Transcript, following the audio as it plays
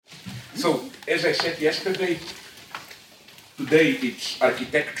So, as I said yesterday, today it's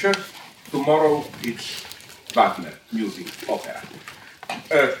architecture, tomorrow it's Wagner, music, opera.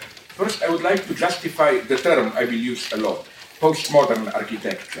 First, I would like to justify the term I will use a lot, postmodern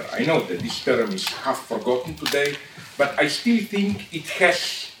architecture. I know that this term is half forgotten today, but I still think it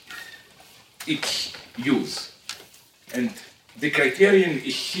has its use. And the criterion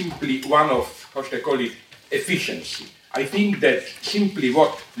is simply one of, how should I call it, efficiency. I think that simply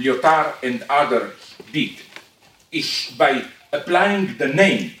what Lyotard and others did is by applying the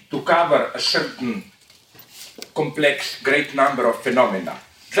name to cover a certain complex, great number of phenomena,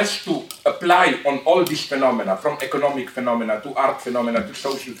 just to apply on all these phenomena, from economic phenomena to art phenomena to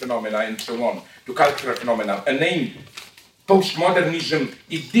social phenomena and so on, to cultural phenomena, a name, postmodernism,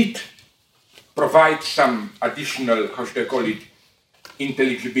 it did provide some additional, how should I call it,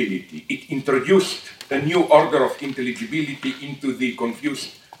 intelligibility. It introduced a new order of intelligibility into the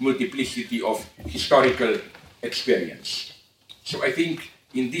confused multiplicity of historical experience. So I think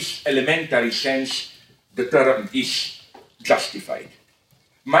in this elementary sense, the term is justified.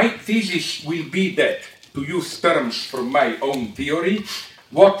 My thesis will be that, to use terms from my own theory,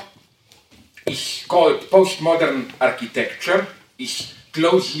 what is called postmodern architecture is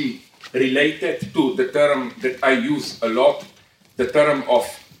closely related to the term that I use a lot, the term of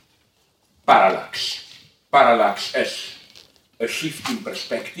parallax. Parallax as a shift in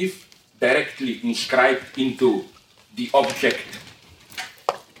perspective directly inscribed into the object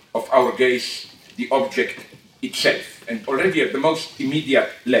of our gaze, the object itself. And already at the most immediate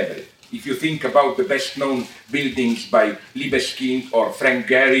level, if you think about the best known buildings by Libeskind or Frank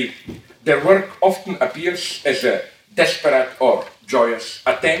Gehry, their work often appears as a desperate or joyous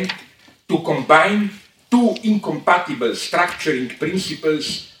attempt to combine two incompatible structuring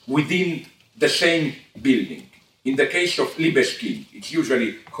principles within the same building. In the case of Libeskind, it's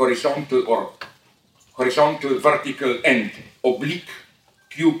usually horizontal, vertical, and oblique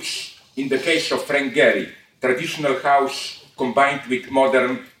cubes. In the case of Frank Gehry, traditional house combined with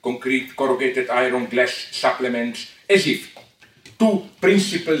modern concrete, corrugated iron, glass supplements, as if two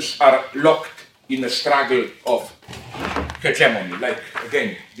principles are locked in a struggle of hegemony. Like,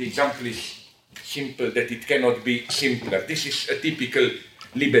 again, the example is simple, that it cannot be simpler. This is a typical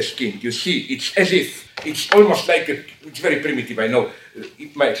Libeskind. You see, it's as if, it's almost like, it's very primitive, I know,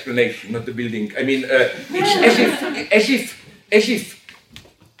 my explanation, not the building. I mean, it's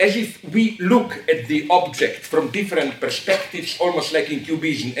as if we look at the object from different perspectives, almost like in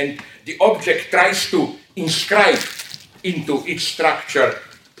Cubism, and the object tries to inscribe into its structure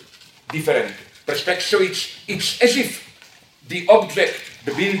different perspectives. So it's as if the object,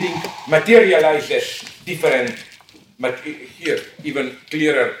 the building, materializes different, here even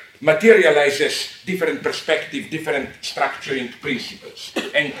clearer, materializes different perspective, different structuring principles.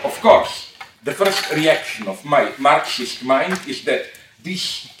 And of course, the first reaction of my Marxist mind is that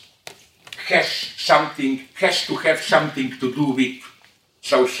this has to have something to do with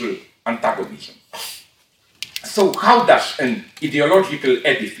social antagonism. So how does an ideological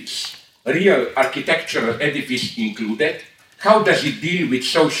edifice, a real architectural edifice included, how does it deal with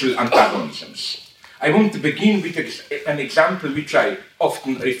social antagonisms? I want to begin with an example which I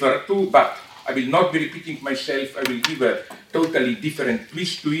often refer to, but I will not be repeating myself. I will give a totally different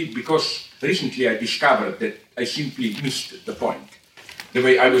twist to it, because recently I discovered that I simply missed the point. The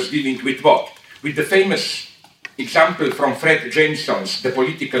way I was dealing with what? With the famous example from Fred Jameson's The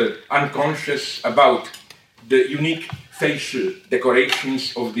Political Unconscious about the unique facial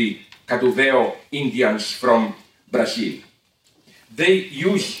decorations of the Caduveo Indians from Brazil. They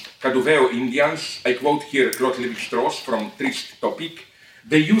use Caduveo Indians, I quote here Claude Lévi-Strauss from Triste Topic,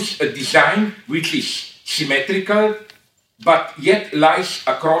 they use a design which is symmetrical, but yet lies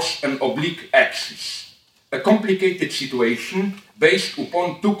across an oblique axis. A complicated situation based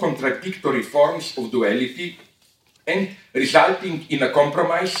upon two contradictory forms of duality and resulting in a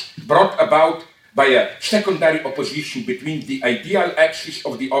compromise brought about by a secondary opposition between the ideal axis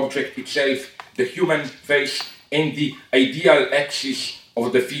of the object itself, the human face, and the ideal axis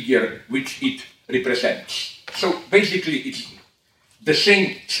of the figure which it represents. So basically it's the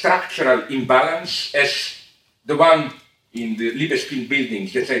same structural imbalance as the one in the Libeskind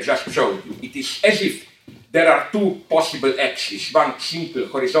buildings that I just showed you. It is as if there are two possible axes, one simple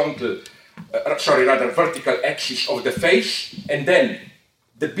vertical axis of the face, and then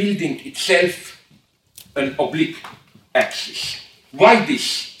the building itself an oblique axis. Why this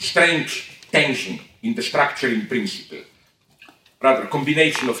strange tension in the structuring principle? Rather,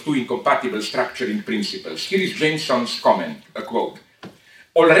 combination of two incompatible structuring principles. Here is Jameson's comment, a quote.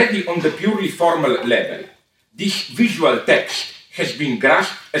 Already on the purely formal level, this visual text has been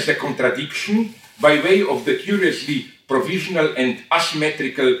grasped as a contradiction by way of the curiously provisional and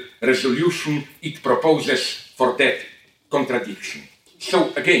asymmetrical resolution it proposes for that contradiction.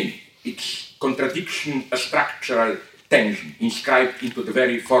 So again, it's contradiction, a structural tension inscribed into the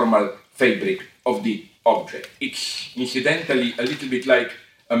very formal fabric of the object. It's incidentally a little bit like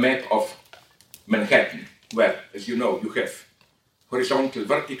a map of Manhattan, where, as you know, you have horizontal,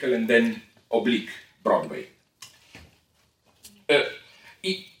 vertical, and then oblique Broadway.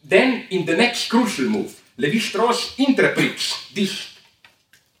 Then, in the next crucial move, Lévi-Strauss interprets this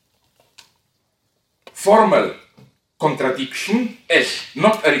formal contradiction as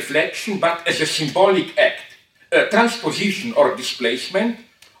not a reflection, but as a symbolic act, a transposition or displacement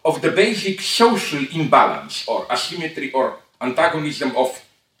of the basic social imbalance or asymmetry or antagonism of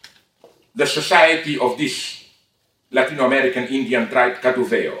the society of this Latino American Indian tribe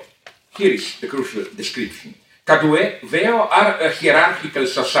Caduveo. Here is the crucial description. Caduveo are a hierarchical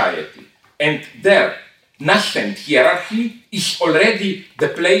society, and their nascent hierarchy is already the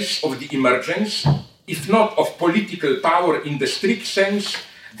place of the emergence, if not of political power in the strict sense,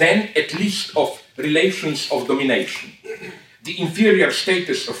 then at least of relations of domination. The inferior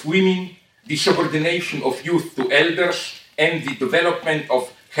status of women, the subordination of youth to elders, and the development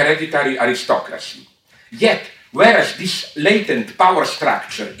of hereditary aristocracy. Yet, whereas this latent power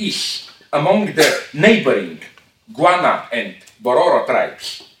structure is among the neighboring Guana and Bororo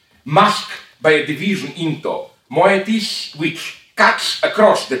tribes, masked by a division into moieties which cuts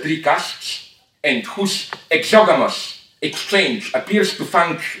across the three castes and whose exogamous exchange appears to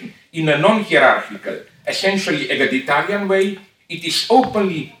function in a non-hierarchical, essentially egalitarian way, it is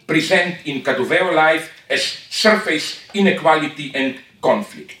openly present in Caduveo life as surface inequality and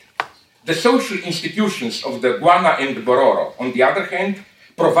conflict. The social institutions of the Guana and Bororo, on the other hand,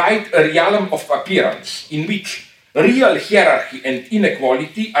 provide a realm of appearance in which real hierarchy and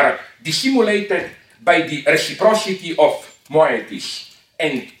inequality are dissimulated by the reciprocity of moieties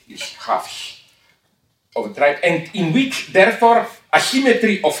and its halves of the tribe, and in which, therefore,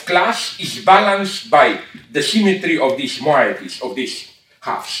 asymmetry of class is balanced by the symmetry of these moieties, of these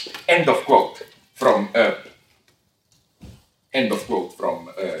halves. End of quote from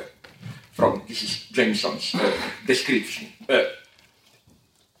this is Jameson's description.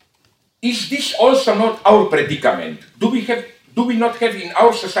 Is this also not our predicament? Do we not have in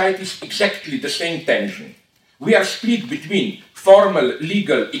our societies exactly the same tension? We are split between formal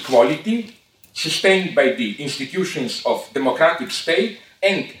legal equality, sustained by the institutions of democratic state,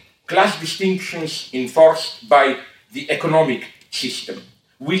 and class distinctions enforced by the economic system.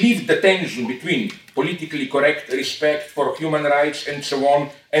 We leave the tension between politically correct respect for human rights and so on,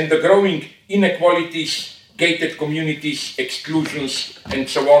 and the growing inequalities, gated communities, exclusions, and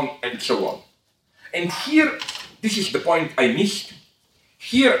so on and so on. And here, this is the point I missed,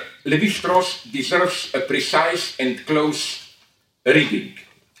 here Lévi-Strauss deserves a precise and close reading.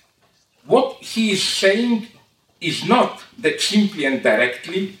 What he is saying is not that simply and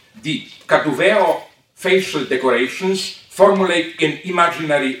directly the Caduveo facial decorations formulate an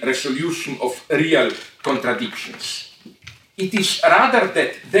imaginary resolution of real contradictions. It is rather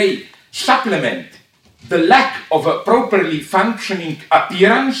that they supplement the lack of a properly functioning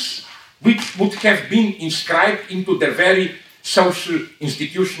appearance which would have been inscribed into their very social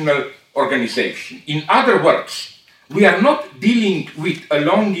institutional organization. In other words, we are not dealing with a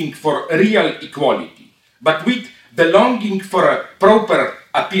longing for real equality, but with the longing for a proper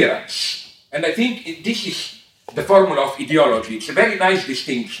appearance. And I think this is the formula of ideology. It's a very nice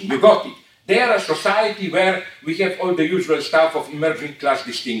distinction. You got it. They are a society where we have all the usual stuff of emerging class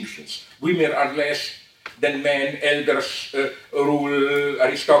distinctions. Women are less than men, elders rule,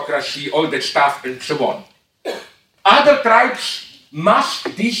 aristocracy, all that stuff, and so on. Other tribes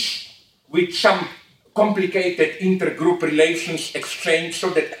mask this with some complicated intergroup relations exchange,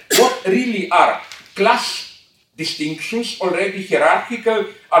 so that what really are class distinctions, already hierarchical,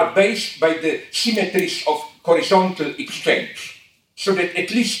 are based by the symmetries of horizontal exchange, so that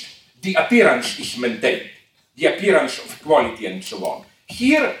at least the appearance is maintained, the appearance of equality and so on.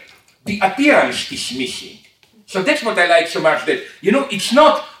 Here, the appearance is missing. So that's what I like so much, that, you know, it's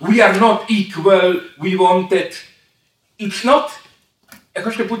not, we are not equal, we wanted, it's not, how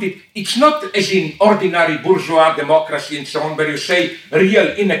should I put it, it's not as in ordinary bourgeois democracy and so on, where you say real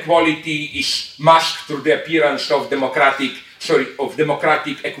inequality is masked through the appearance of democratic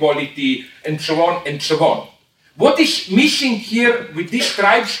equality and so on and so on. What is missing here with these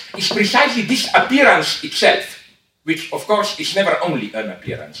tribes is precisely this appearance itself, which of course is never only an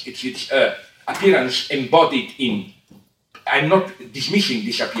appearance, it's appearance embodied in I'm not dismissing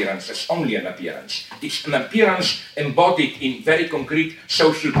this appearance as only an appearance. It's an appearance embodied in very concrete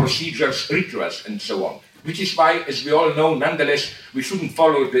social procedures, rituals, and so on. Which is why, as we all know, nonetheless, we shouldn't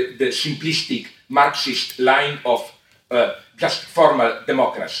follow the simplistic Marxist line of just formal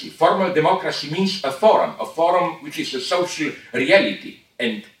democracy. Formal democracy means a forum which is a social reality.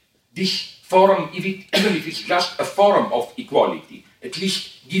 And this forum, even if it's just a forum of equality, at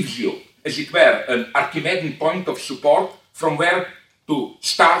least gives you, as it were, an Archimedean point of support from where to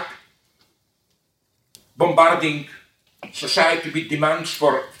start bombarding society with demands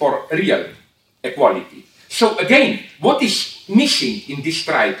for real equality. So again, what is missing in this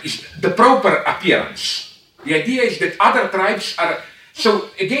tribe is the proper appearance. The idea is that other tribes are... So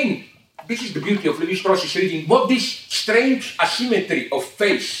again, this is the beauty of Lévi-Strauss's reading. What this strange asymmetry of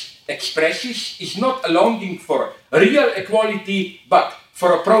face expresses is not a longing for real equality, but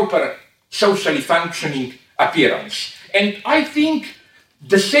for a proper socially functioning appearance. And I think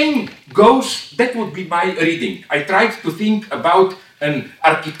the same goes, that would be my reading. I tried to think about an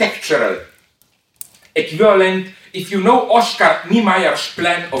architectural equivalent. If you know Oscar Niemeyer's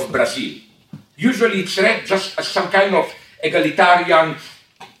plan of Brazil, usually it's read just as some kind of egalitarian,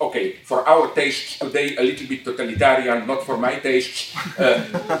 okay, for our tastes today, a little bit totalitarian, not for my tastes,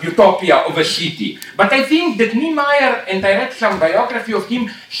 utopia of a city. But I think that Niemeyer, and I read some biography of him,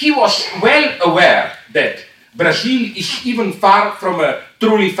 he was well aware that Brazil is even far from a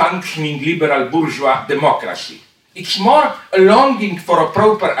truly functioning liberal bourgeois democracy. It's more a longing for a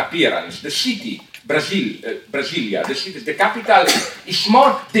proper appearance. The city, Brasilia, the city, the capital, is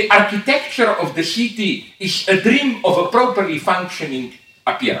more, the architecture of the city is a dream of a properly functioning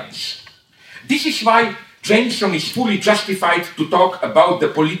appearance. This is why Jameson is fully justified to talk about the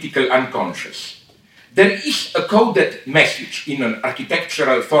political unconscious. There is a coded message in an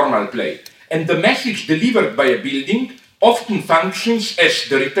architectural formal play, and the message delivered by a building often functions as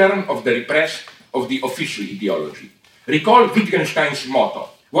the return of the repressed of the official ideology. Recall Wittgenstein's motto: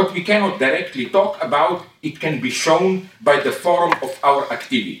 what we cannot directly talk about, it can be shown by the form of our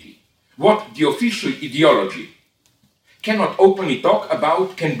activity. What the official ideology cannot openly talk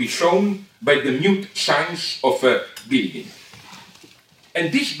about can be shown by the mute signs of a building.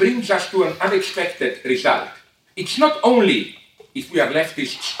 And this brings us to an unexpected result. It's not only, if we are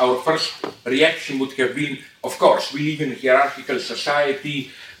leftists, our first reaction would have been, of course, we live in a hierarchical society,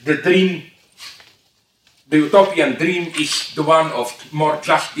 the dream, the utopian dream is the one of more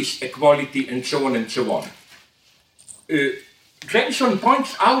justice, equality, and so on and so on. Jameson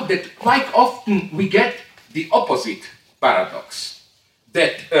points out that quite often we get the opposite paradox,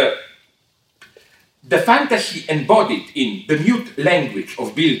 that the fantasy embodied in the mute language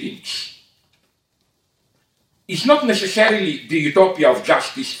of buildings is not necessarily the utopia of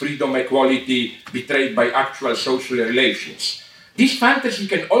justice, freedom, equality betrayed by actual social relations. This fantasy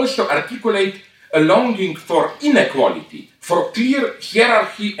can also articulate a longing for inequality, for clear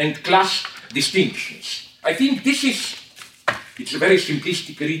hierarchy and class distinctions. I think this is, it's a very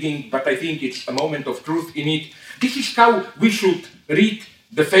simplistic reading, but I think it's a moment of truth in it. This is how we should read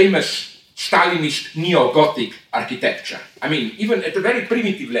the famous Stalinist neo-Gothic architecture. I mean, even at a very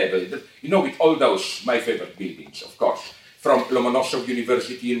primitive level, you know, with all those, my favorite buildings, of course, from Lomonosov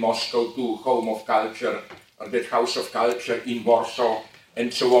University in Moscow to Home of Culture, or that House of Culture in Warsaw,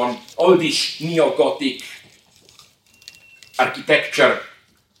 and so on, all this neo-Gothic architecture,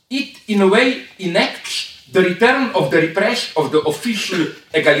 it in a way enacts the return of the repressed of the official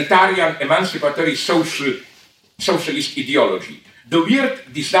egalitarian, emancipatory socialist ideology. The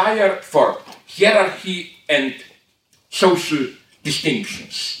weird desire for hierarchy and social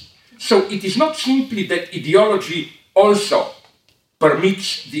distinctions. So it is not simply that ideology also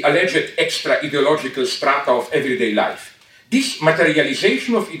permits the alleged extra-ideological strata of everyday life. This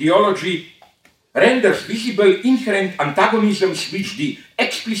materialization of ideology renders visible inherent antagonisms which the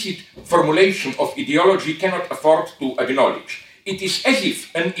explicit formulation of ideology cannot afford to acknowledge. It is as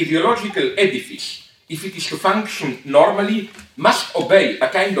if an ideological edifice, if it is to function normally, must obey a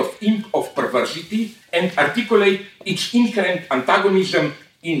kind of imp of perversity and articulate its inherent antagonism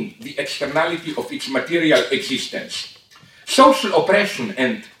in the externality of its material existence. Social oppression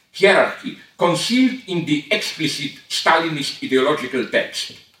and hierarchy concealed in the explicit Stalinist ideological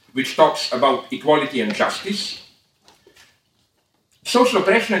text, which talks about equality and justice. Social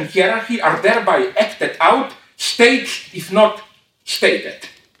oppression and hierarchy are thereby acted out, staged, if not stated.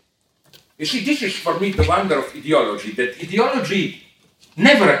 You see, this is for me the wonder of ideology, that ideology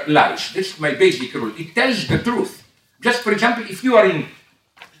never lies. That's my basic rule. It tells the truth. Just for example, if you are in,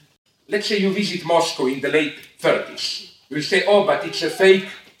 let's say you visit Moscow in the late 30s, you will say, oh, but it's a fake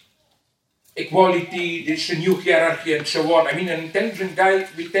equality, there's a new hierarchy, and so on. I mean, an intelligent guy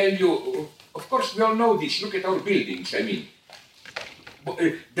will tell you, of course, we all know this, look at our buildings, I mean.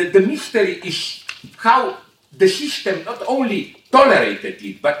 The mystery is how the system not only tolerated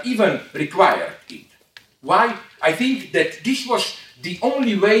it, but even required it. Why? I think that this was the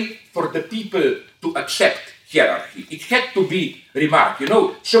only way for the people to accept hierarchy. It had to be remarked,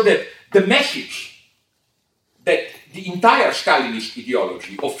 so that the message that the entire Stalinist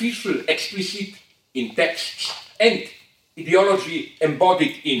ideology, official, explicit in texts, and ideology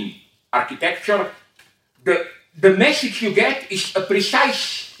embodied in architecture, the message you get is a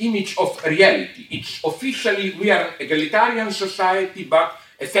precise image of reality. It's officially, we are an egalitarian society, but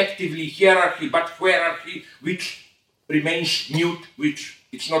effectively hierarchy, which remains mute, which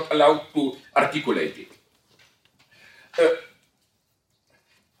it's not allowed to articulate it.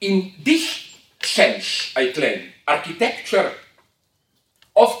 In this sense, I claim, architecture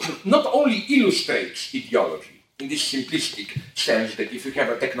often not only illustrates ideology, in this simplistic sense that if you have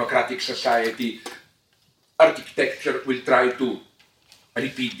a technocratic society, architecture will try to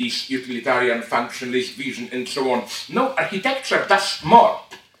repeat this utilitarian functionalist vision and so on. No, architecture does more.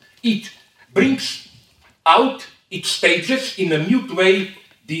 It brings out, it stages in a mute way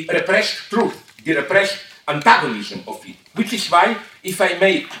the repressed truth, the repressed antagonism of it. Which is why, if I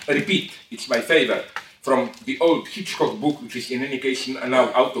may repeat, it's my favorite, from the old Hitchcock book, which is in any case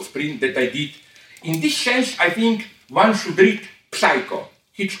now out of print, that I did. In this sense, I think one should read Psycho,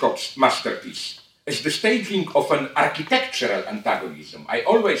 Hitchcock's masterpiece, as the staging of an architectural antagonism. I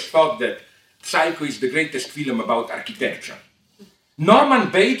always thought that Psycho is the greatest film about architecture. Norman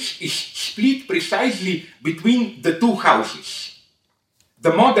Bates is split precisely between the two houses.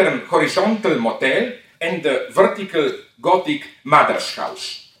 The modern horizontal motel and the vertical Gothic mother's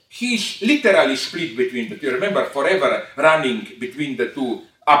house. He is literally split between the two. Remember, forever running between the two,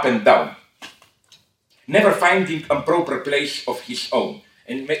 up and down. Never finding a proper place of his own.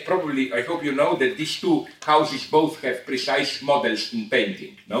 And probably, I hope you know that these two houses both have precise models in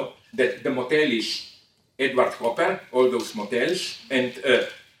painting, no? That the motel is Edward Hopper, all those motels, and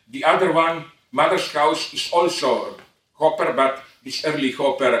the other one, Mother's House, is also Hopper, but this early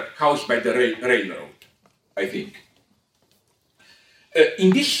Hopper house by the railroad, I think. In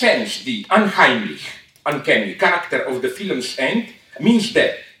this sense, the unheimlich, uncanny character of the film's end means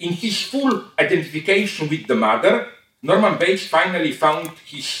that in his full identification with the mother, Norman Bates finally found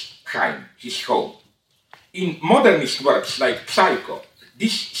his heim, his home. In modernist works like Psycho,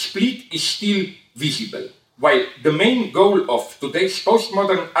 this split is still visible, while the main goal of today's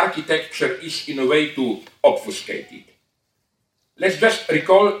postmodern architecture is in a way to obfuscate it. Let's just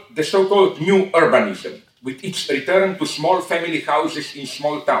recall the so-called new urbanism, with its return to small family houses in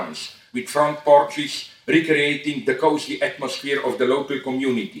small towns, with front porches recreating the cozy atmosphere of the local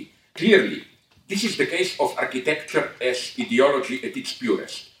community. Clearly, this is the case of architecture as ideology at its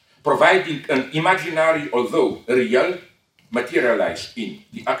purest, providing an imaginary, although real, materialized in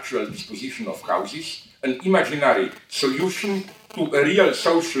the actual disposition of houses, an imaginary solution to a real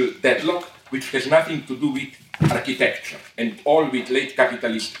social deadlock which has nothing to do with architecture and all with late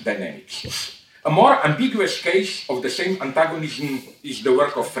capitalist dynamics. A more ambiguous case of the same antagonism is the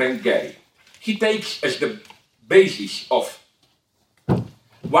work of Frank Gehry. He takes as the basis of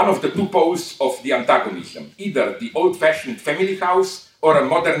one of the two poles of the antagonism, either the old-fashioned family house or a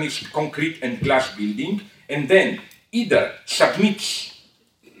modernist concrete and glass building, and then either submits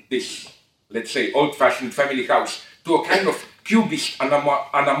this, let's say, old-fashioned family house to a kind of cubist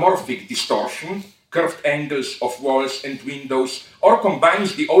anamorphic distortion, curved angles of walls and windows, or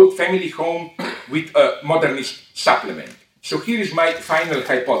combines the old family home with a modernist supplement. So here is my final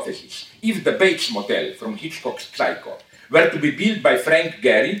hypothesis. If the Bates Motel from Hitchcock's Psycho were to be built by Frank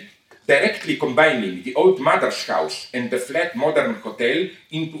Gehry, directly combining the old mother's house and the flat modern hotel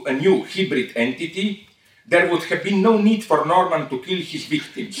into a new hybrid entity, there would have been no need for Norman to kill his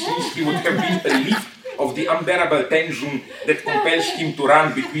victims, since he would have been relieved of the unbearable tension that compels him to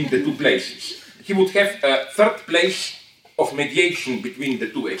run between the two places. He would have a third place of mediation between the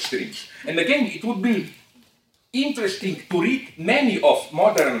two extremes. And again, it would be interesting to read many of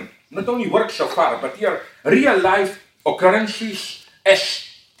modern, not only works of art, but here real-life occurrences as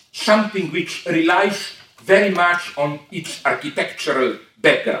something which relies very much on its architectural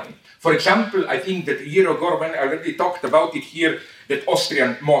background. For example, I think that a year ago, when I already talked about it here, that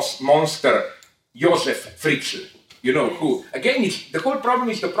Austrian monster Josef Fritzl, you know, who, again, the whole problem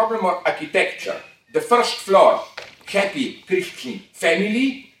is the problem of architecture. The first floor, happy Christian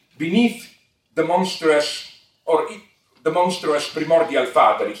family, beneath the monstrous, the monstrous primordial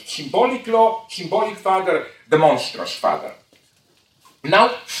father. It's symbolic law, symbolic father, the monstrous father.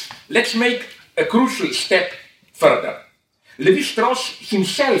 Now, let's make a crucial step further. Lévi-Strauss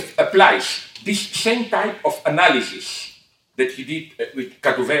himself applies this same type of analysis that he did with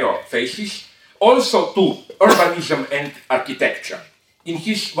Caduveo faces also to urbanism and architecture. In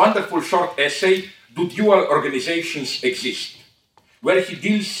his wonderful short essay, Do Dual Organizations Exist?, where he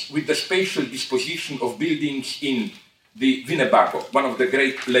deals with the spatial disposition of buildings in the Winnebago, one of the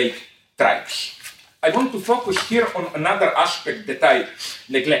Great Lake tribes. I want to focus here on another aspect that I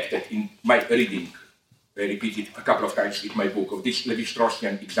neglected in my reading. I repeated a couple of times in my book of these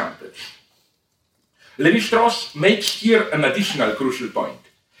Lévi-Straussian examples. Lévi-Strauss makes here an additional crucial point.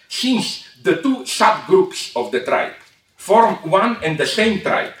 Since the two subgroups of the tribe form one and the same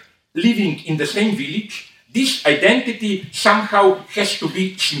tribe, living in the same village, this identity somehow has to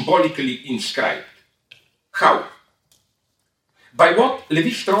be symbolically inscribed. How? By what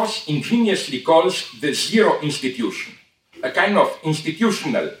Lévi-Strauss ingeniously calls the zero institution, a kind of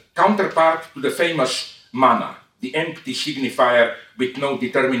institutional counterpart to the famous mana, the empty signifier with no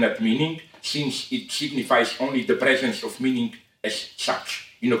determinate meaning, since it signifies only the presence of meaning as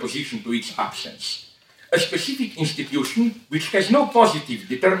such, in opposition to its absence. A specific institution which has no positive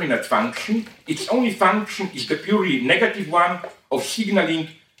determinate function, its only function is the purely negative one of signaling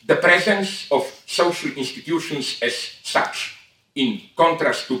the presence of social institutions as such, in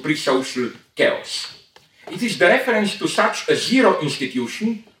contrast to pre-social chaos. It is the reference to such a zero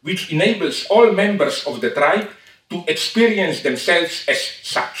institution which enables all members of the tribe to experience themselves as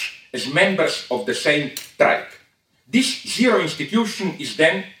such, as members of the same tribe. This zero institution is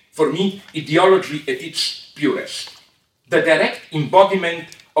then, for me, ideology at its purest, the direct embodiment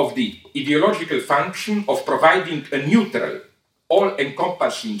of the ideological function of providing a neutral,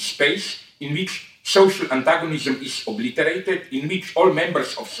 all-encompassing space in which social antagonism is obliterated, in which all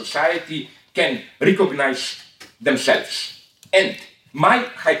members of society can recognize themselves. And my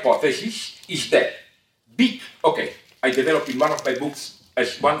hypothesis is that I developed in one of my books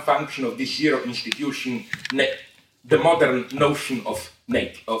as one function of this zero institution the modern notion of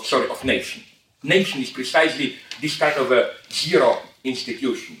nation. Nation is precisely this kind of a zero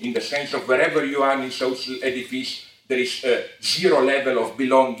institution, in the sense of wherever you are in social edifice, there is a zero level of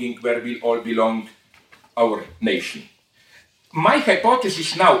belonging where we all belong, our nation. My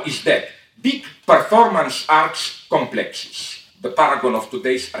hypothesis now is that big performance arts complexes, the paragon of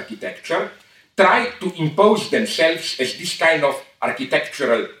today's architecture, try to impose themselves as this kind of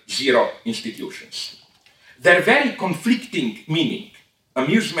architectural zero institutions. Their very conflicting meaning,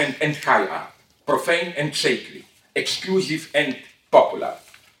 amusement and high art, profane and sacred, exclusive and popular,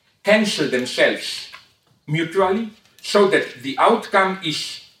 cancel themselves mutually so that the outcome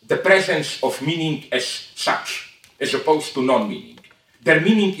is the presence of meaning as such, as opposed to non-meaning. Their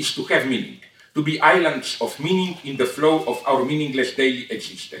meaning is to have meaning, to be islands of meaning in the flow of our meaningless daily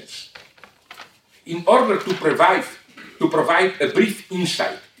existence. In order to provide a brief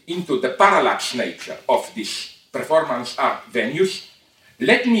insight into the parallax nature of these performance art venues,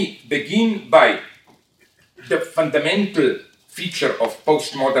 let me begin by the fundamental feature of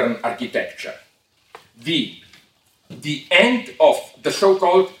postmodern architecture, the end of the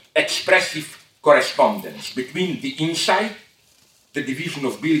so-called expressive correspondence between the inside, the division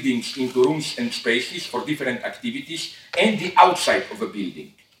of buildings into rooms and spaces for different activities, and the outside of a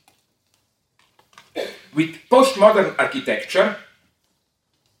building. With postmodern architecture,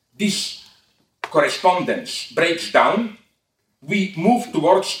 this correspondence breaks down. We move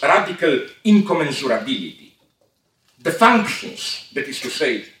towards radical incommensurability. The functions, that is to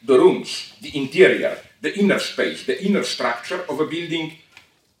say, the rooms, the interior, the inner space, the inner structure of a building,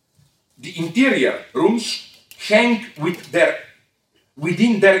 the interior rooms hang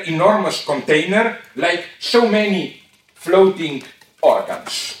within their enormous container like so many floating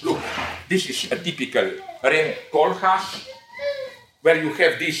organs. Look, this is a typical Rem Koolhaas, where you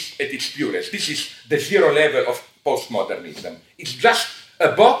have this at its purest. This is the zero level of postmodernism. It's just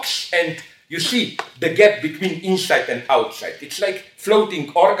a box, and you see the gap between inside and outside. It's like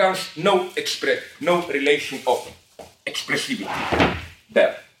floating organs, no relation of expressivity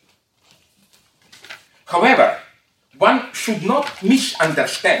there. However, one should not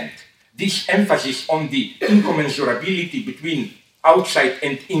misunderstand this emphasis on the incommensurability between outside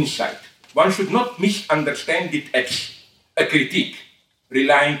and inside. One should not misunderstand it as a critique,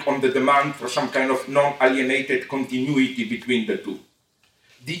 relying on the demand for some kind of non-alienated continuity between the two.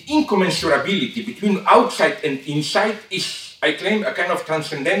 The incommensurability between outside and inside is, I claim, a kind of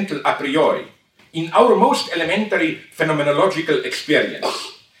transcendental a priori. In our most elementary phenomenological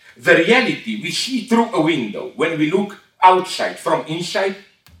experience, the reality we see through a window when we look outside from inside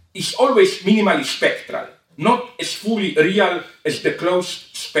is always minimally spectral. not as fully real as the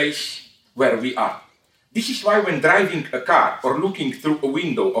closed space where we are. This is why when driving a car or looking through a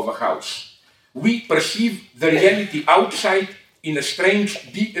window of a house, we perceive the reality outside in a strange,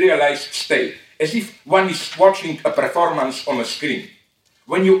 derealized state, as if one is watching a performance on a screen.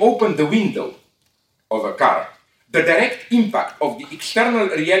 When you open the window of a car, the direct impact of the external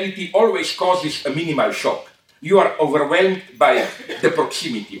reality always causes a minimal shock. You are overwhelmed by the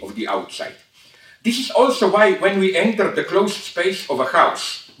proximity of the outside. This is also why when we enter the closed space of a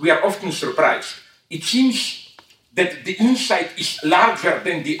house, we are often surprised. It seems that the inside is larger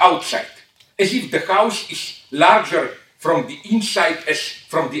than the outside, as if the house is larger from the inside as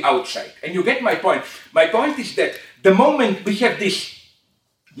from the outside. And you get my point. My point is that the moment we have this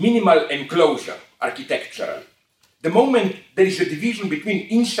minimal enclosure, architectural, the moment there is a division between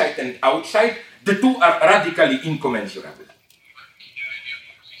inside and outside, the two are radically incommensurable.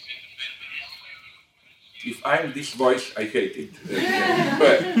 If I'm this voice, I hate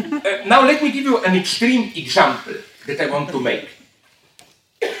it. Now let me give you an extreme example that I want to make.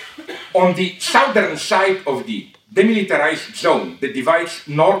 On the southern side of the demilitarized zone that divides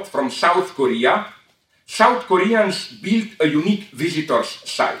North from South Korea, South Koreans built a unique visitor's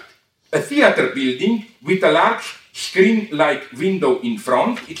site. A theater building with a large screen-like window in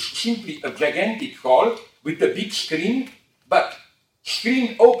front. It's simply a gigantic hall with a big screen, but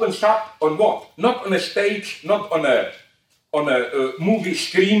screen opens up on what? Not on a stage, not on a movie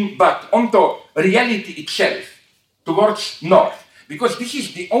screen, but onto reality itself, towards north. Because this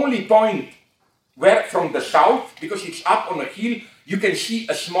is the only point where from the south, because it's up on a hill, you can see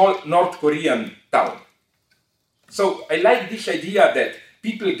a small North Korean town. So I like this idea that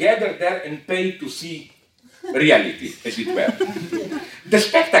people gather there and pay to see reality, as it were. The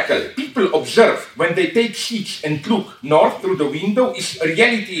spectacle people observe when they take seats and look north through the window is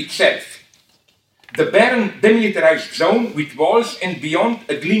reality itself. The barren, demilitarized zone with walls and beyond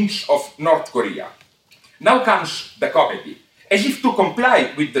a glimpse of North Korea. Now comes the comedy. As if to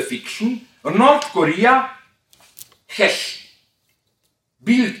comply with the fiction, North Korea has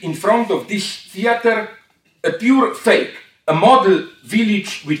built in front of this theater a pure fake, a model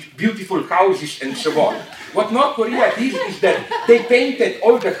village with beautiful houses and so on. What North Korea did is that they painted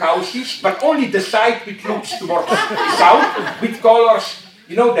all the houses, but only the side which looks towards south with colors.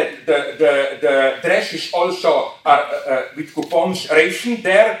 You know that the dresses also are with coupons rationed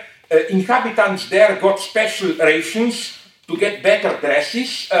there. Inhabitants there got special rations to get better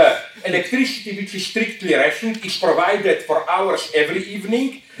dresses. Electricity, which is strictly rationed, is provided for hours every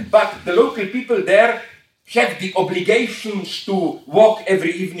evening, but the local people there have the obligations to walk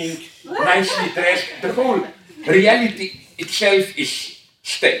every evening nicely dressed. The whole reality itself is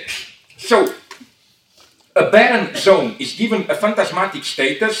staged. So, a barren zone is given a phantasmatic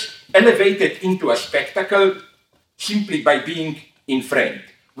status, elevated into a spectacle simply by being in frame.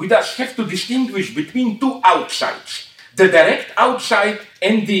 We thus have to distinguish between two outsides, the direct outside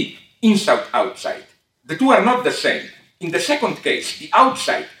and the inside outside. The two are not the same. In the second case, the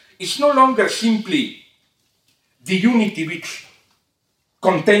outside is no longer simply the unity which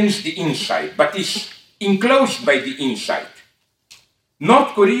contains the inside, but is enclosed by the inside.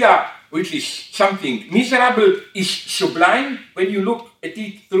 North Korea, which is something miserable, is sublime when you look at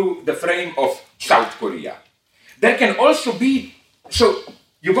it through the frame of South Korea. There can also be, so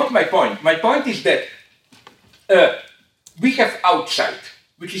you got my point. My point is that we have outside,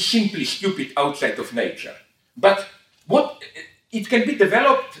 which is simply stupid outside of nature. But what it can be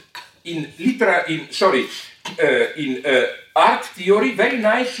developed in art theory very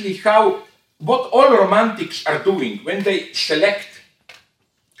nicely, how what all romantics are doing when they select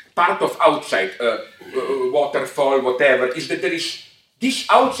part of outside, waterfall, whatever, is that there is, this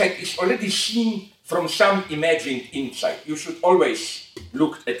outside is already seen from some imagined inside. You should always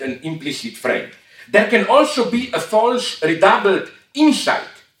look at an implicit frame. There can also be a false redoubled inside.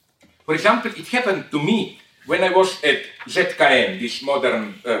 For example, it happened to me when I was at ZKM, this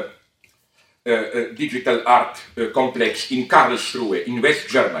modern digital art complex in Karlsruhe, in West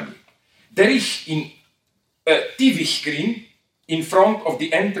Germany. There is a TV screen in front of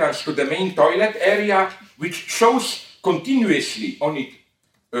the entrance to the main toilet area, which shows continuously on it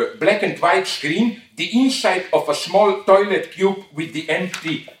black and white screen the inside of a small toilet cube with the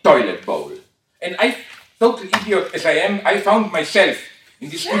empty toilet bowl. And I, total idiot as I am, I found myself in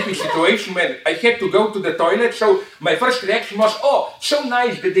this stupid situation when I had to go to the toilet. So my first reaction was, oh, so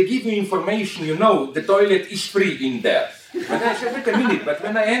nice that they give you information, you know, the toilet is free in there. But I said, wait a minute, but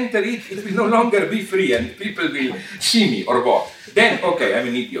when I enter it, it will no longer be free and people will see me or what. Then, okay, I'm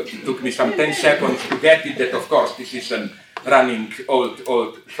an idiot. It took me some 10 seconds to get it that, of course, this is a running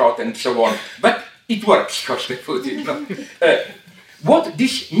old shot and so on. But It works, because they put it. No? What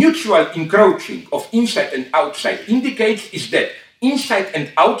this mutual encroaching of inside and outside indicates is that inside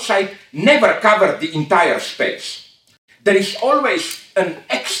and outside never cover the entire space. There is always an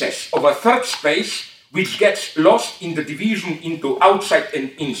excess of a third space which gets lost in the division into outside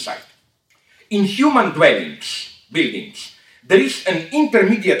and inside. In human buildings, there is an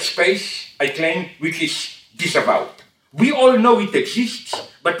intermediate space, I claim, which is disavowed. We all know it exists,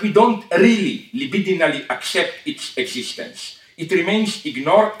 but we don't really libidinally accept its existence. It remains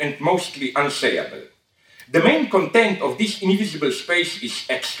ignored and mostly unsayable. The main content of this invisible space is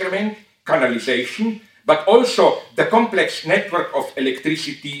excrement, canalization, but also the complex network of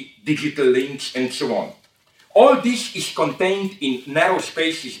electricity, digital links, and so on. All this is contained in narrow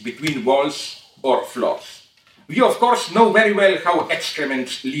spaces between walls or floors. We of course know very well how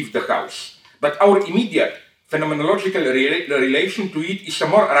excrements leave the house, but our immediate phenomenological relation to it is a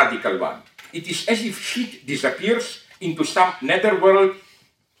more radical one. It is as if shit disappears into some netherworld,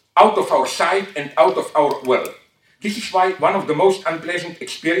 out of our sight and out of our world. This is why one of the most unpleasant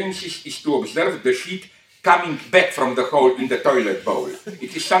experiences is to observe the shit coming back from the hole in the toilet bowl.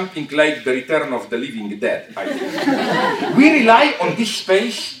 It is something like the return of the living dead, I think. We rely on this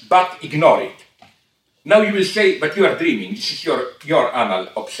space, but ignore it. Now you will say, but you are dreaming, this is your anal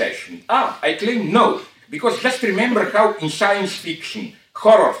obsession. I claim no, because just remember how in science fiction,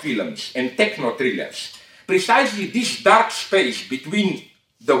 horror films and techno-thrillers, precisely this dark space between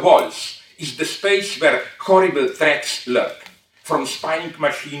the walls is the space where horrible threats lurk. From spying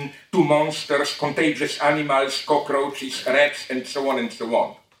machine to monsters, contagious animals, cockroaches, rats, and so on and so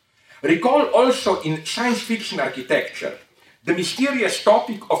on. Recall also in science fiction architecture the mysterious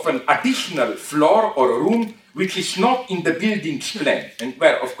topic of an additional floor or room which is not in the building's plan, and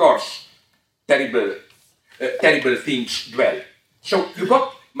where, of course, terrible things dwell. So you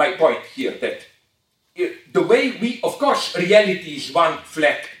got my point here, that the way we, of course, reality is one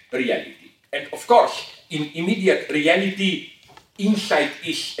flat reality. And of course, in immediate reality, inside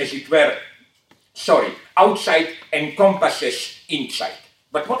is, as it were, outside encompasses inside.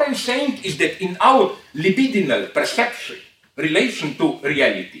 But what I'm saying is that in our libidinal perception, relation to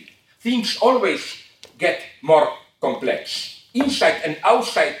reality, things always get more complex. Inside and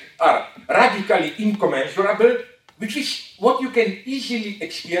outside are radically incommensurable, which is what you can easily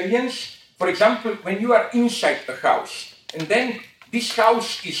experience, for example, when you are inside a house, and then this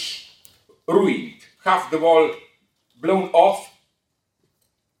house is ruined, half the wall blown off.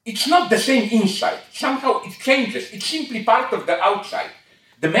 It's not the same inside. Somehow it changes. It's simply part of the outside.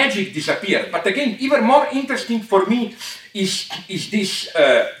 The magic disappears. But again, even more interesting for me is this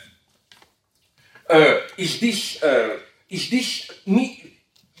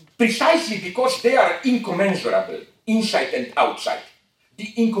precisely because they are incommensurable, inside and outside.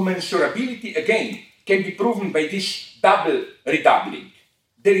 The incommensurability, again, can be proven by this double redoubling.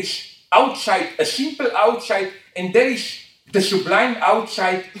 There is outside, a simple outside, and there is the sublime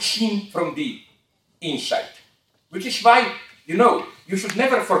outside seen from the inside. Which is why, you should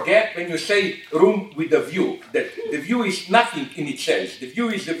never forget when you say room with a view, that the view is nothing in itself. The view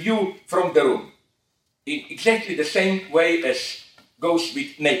is the view from the room. In exactly the same way as goes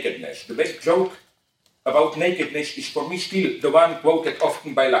with nakedness. The best joke about nakedness is for me still the one quoted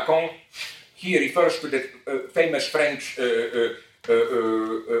often by Lacan. He refers to the famous French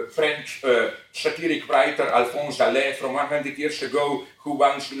satiric writer Alphonse Allais from 100 years ago, who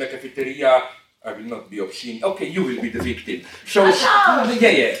once in a cafeteria, I will not be obscene, okay, you will be the victim. So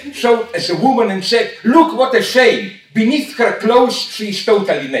as a woman and said, look what a shame, beneath her clothes she is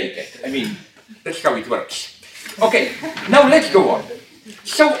totally naked. I mean, that's how it works. Okay, now let's go on.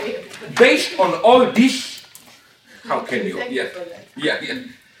 So, based on all this, how can you?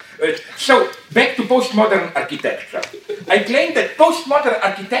 So, back to postmodern architecture. I claim that postmodern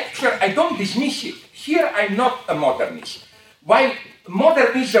architecture, I don't dismiss it. Here I'm not a modernist. While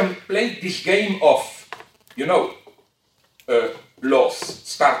modernism played this game of, laws,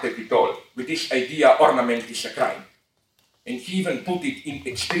 started it all, with this idea ornament is a crime. And he even put it in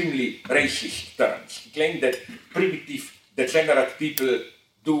extremely racist terms. He claimed that primitive, degenerate people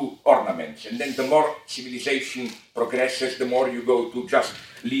do ornaments, and then the more civilization progresses, the more you go to just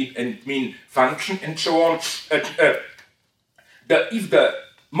lean and mean function, and so on. If the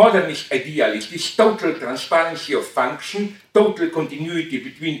modernist ideal is this total transparency of function, total continuity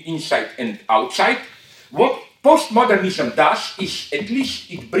between inside and outside, what postmodernism does is at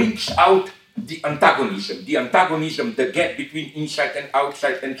least it brings out the antagonism, the gap between inside and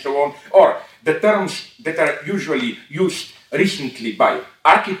outside, and so on, or the terms that are usually used recently by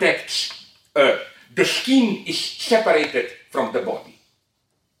architects, the skin is separated from the body.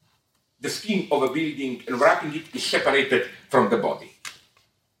 the skin of a building and wrapping it is separated from the body.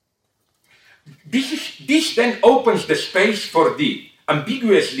 This then opens the space for the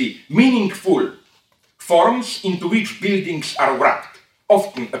ambiguously meaningful forms into which buildings are wrapped,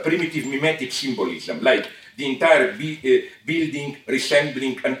 often a primitive mimetic symbolism, like the entire building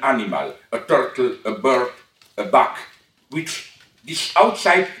resembling an animal, a turtle, a bird, a buck, which this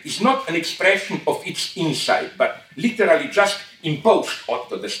outside is not an expression of its inside, but literally just imposed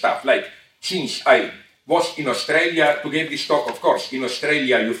onto the stuff. Like, since I was in Australia to give this talk, of course, in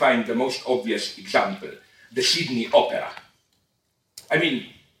Australia you find the most obvious example, the Sydney Opera. I mean,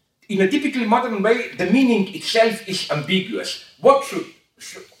 in a typically modern way, the meaning itself is ambiguous. What should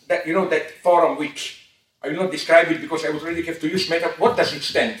that, you know, that forum which, I will not describe it because I would really have to use metaphor, what does it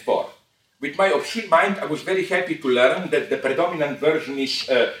stand for? With my obscene mind, I was very happy to learn that the predominant version is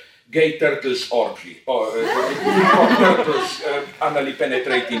gay turtles orgy, or turtles anally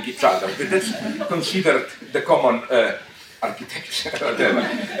penetrating each other. But that's considered the common architecture.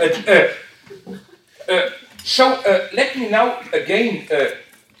 So let me now again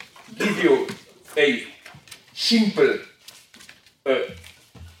give you a simple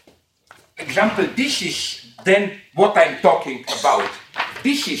example. This is then what I'm talking about.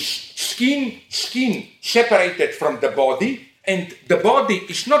 This is skin separated from the body, and the body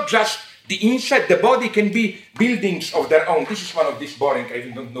is not just the inside, the body can be buildings of their own. This is one of these boring, I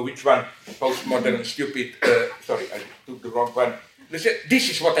don't know which one, postmodern, stupid, sorry, I took the wrong one. This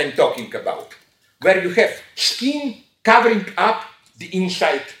is what I'm talking about, where you have skin covering up the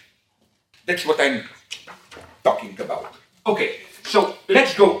inside. That's what I'm talking about. Okay, so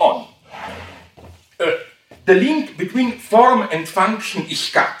let's go on. The link between form and function is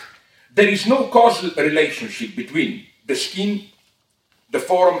cut. There is no causal relationship between the skin, the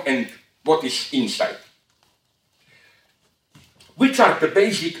form, and what is inside. Which are the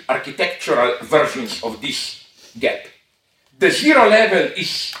basic architectural versions of this gap? The zero level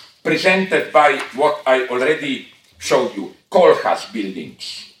is presented by what I already showed you, Koolhaas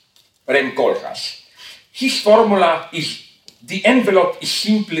buildings, Rem Koolhaas. His formula is the envelope is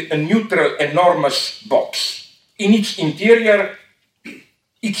simply a neutral enormous box. In its interior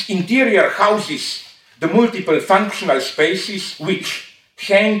houses the multiple functional spaces which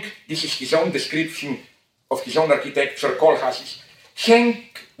hang, this is his own description of his own architecture, Koolhaas, hang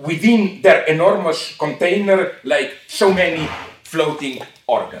within their enormous container like so many floating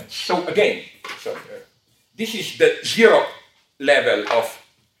organs. So again, this is the zero level of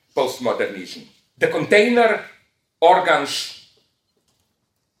postmodernism. The container, organs,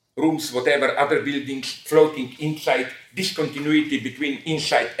 rooms, whatever, other buildings floating inside, discontinuity between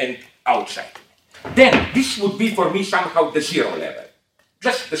inside and outside. Then this would be for me somehow the zero level,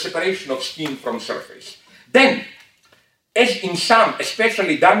 just the separation of skin from surface. Then, as in some,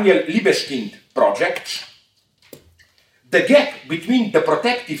 especially Daniel Libeskind projects, the gap between the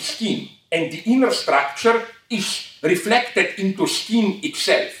protective skin and the inner structure is reflected into skin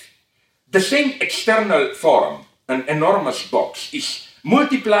itself. The same external form, an enormous box, is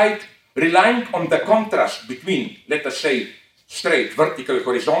multiplied relying on the contrast between, let us say, straight vertical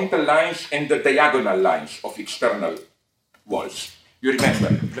horizontal lines and the diagonal lines of external walls. You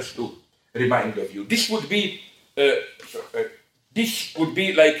remember, just to remind of you, this would be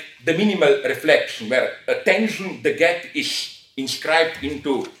like the minimal reflection, where a tension, the gap is inscribed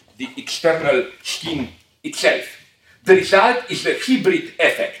into the external skin itself. The result is a hybrid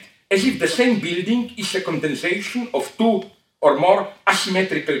effect, as if the same building is a condensation of two or more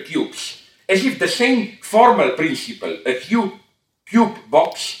asymmetrical cubes, as if the same formal principle, a cube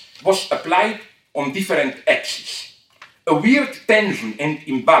box, was applied on different axes. A weird tension and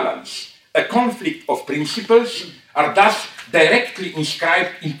imbalance, a conflict of principles, are thus directly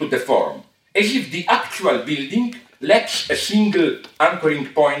inscribed into the form, as if the actual building lacks a single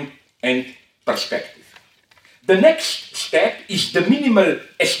anchoring point and perspective. The next step is the minimal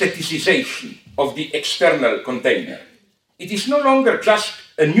aestheticization of the external container. It is no longer just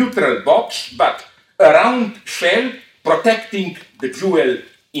a neutral box, but a round shell protecting the jewel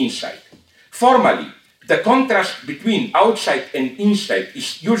inside. Formally, the contrast between outside and inside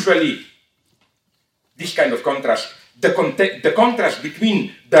is usually this kind of contrast, the contrast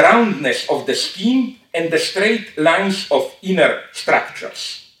between the roundness of the skin and the straight lines of inner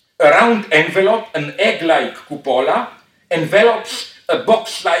structures. A round envelope, an egg-like cupola, envelops a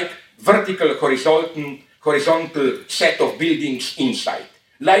box-like vertical horizontal set of buildings inside,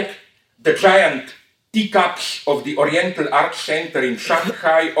 like the giant teacups of the Oriental Art Center in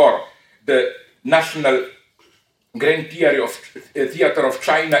Shanghai or the National Grand Theater of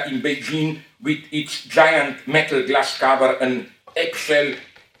China in Beijing with its giant metal glass cover, an eggshell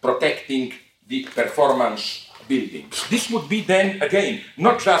protecting the performance buildings. This would be then, again,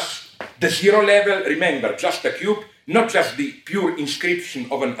 not just the zero level, remember, just a cube, not just the pure inscription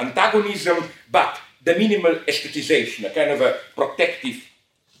of an antagonism, but the minimal aestheticization, a kind of a protective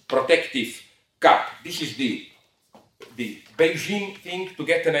cap. This is the Beijing thing to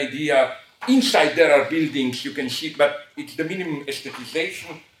get an idea. Inside there are buildings, you can see, but it's the minimum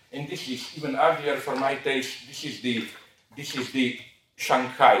aestheticization, and this is even uglier for my taste. This is the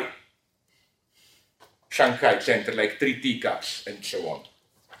Shanghai center, like 3 teacups and so on.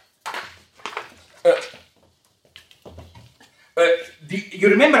 You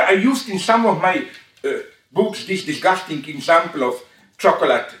remember I used in some of my books this disgusting example of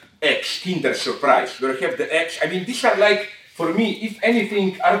chocolate eggs, Kinder Surprise, where you have the eggs. I mean, these are like, for me, if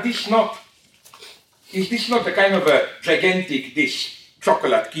anything, is this not a kind of a gigantic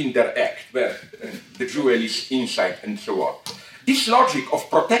chocolate Kinder egg, where the jewel is inside and so on? This logic of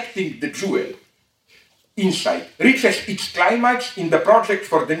protecting the jewel inside reaches its climax in the project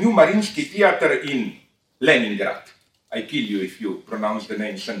for the new Mariinsky Theater in Leningrad. I kill you if you pronounce the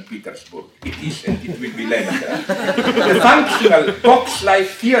name St. Petersburg. It is, and it will be Leningrad. The functional box-like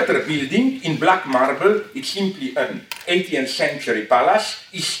theater building in black marble, it's simply an 18th century palace,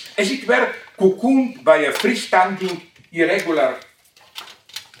 is, as it were, cocooned by a freestanding, irregular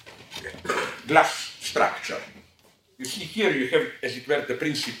glass structure. You see here you have, as it were, the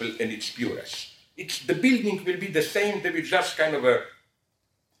principle in its purest. The building will be the same, they will just kind of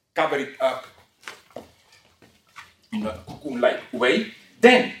cover it up in a cocoon-like way.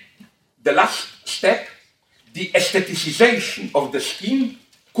 Then, the last step, the aestheticization of the skin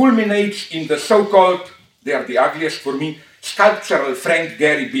culminates in the so-called, they are the ugliest for me, sculptural Frank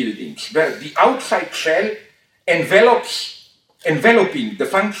Gehry buildings, where the outside shell enveloping the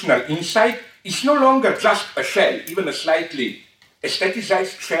functional inside is no longer just a shell, even a slightly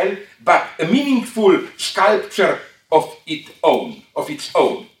aestheticized shell, but a meaningful sculpture of its own.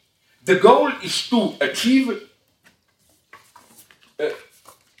 The goal is to achieve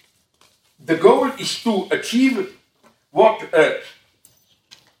what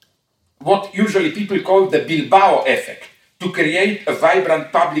usually people call the Bilbao effect, to create a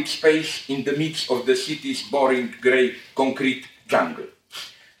vibrant public space in the midst of the city's boring grey concrete jungle.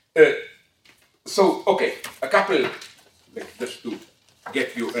 Okay, a couple, just to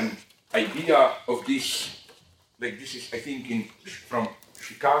get you an idea of this, this is, I think, from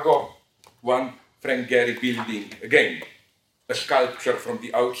Chicago, one Frank Gehry building, again, a sculpture from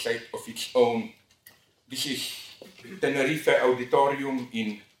the outside of its own. This is Tenerife Auditorium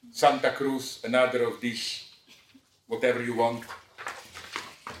in Santa Cruz, another of these, whatever you want,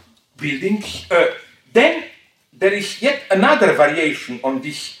 buildings. Then there is yet another variation on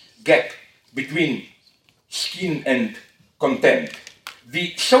this gap between skin and content.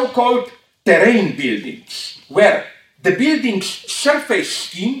 The so-called terrain buildings, where the building's surface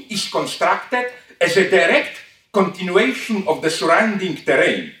skin is constructed as a direct continuation of the surrounding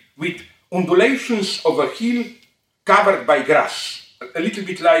terrain, with undulations of a hill covered by grass. A little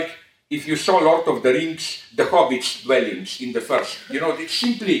bit like if you saw Lord of the Rings, the Hobbits' dwellings in the first. You know, it's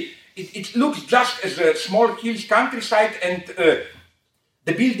simply, it looks just as a small hills countryside, and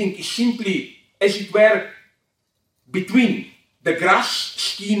the building is simply, as it were, between the grass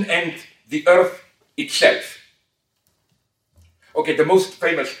skin and the earth itself. Okay, the most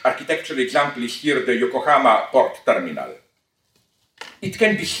famous architectural example is here the Yokohama port terminal. It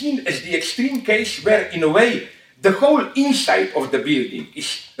can be seen as the extreme case where, in a way, the whole inside of the building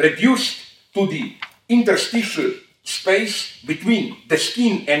is reduced to the interstitial space between the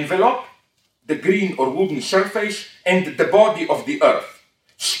skin envelope, the green or wooden surface, and the body of the earth,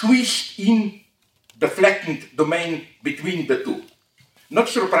 squeezed in the flattened domain between the two. Not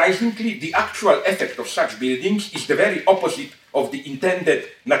surprisingly, the actual effect of such buildings is the very opposite of the intended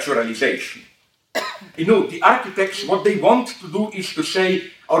naturalization. You know, the architects, what they want to do is to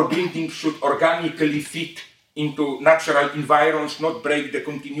say our buildings should organically fit into natural environs, not break the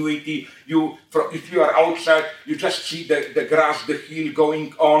continuity. If you are outside, you just see the grass, the hill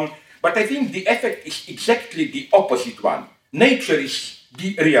going on. But I think the effect is exactly the opposite one. Nature is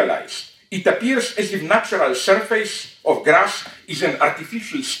derealized. It appears as if natural surface of grass is an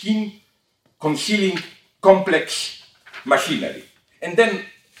artificial skin concealing complex machinery. And then,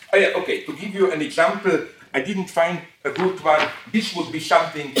 okay, to give you an example, I didn't find a good one. This would be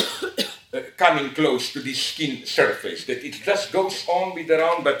something coming close to this skin surface, that it just goes on with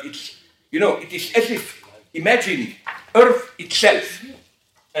around, but it's, you know, it is as if, imagine Earth itself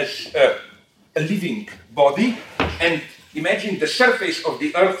as a living body, and imagine the surface of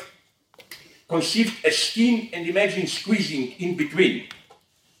the Earth conceived as skin, and imagine squeezing in between.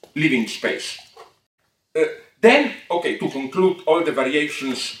 living space. Then, okay, to conclude all the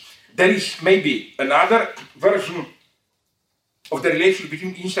variations, there is maybe another version of the relation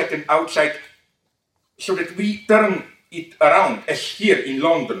between inside and outside, so that we turn it around, as here in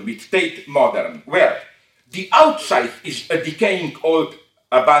London with Tate Modern, where the outside is a decaying old,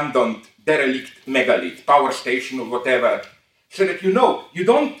 abandoned, derelict megalith, power station or whatever, so that you know, you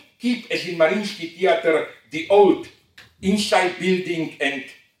don't keep, as in Mariinsky Theater, the old inside building and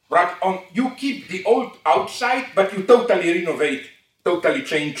right on, you keep the old outside, but you totally renovate, totally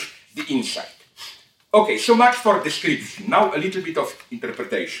change the inside. Okay, so much for description. Now a little bit of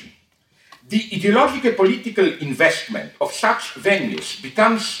interpretation. The ideological political investment of such venues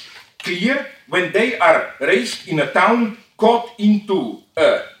becomes clear when they are raised in a town caught into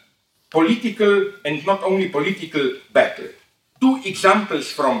a political and not only political battle. Two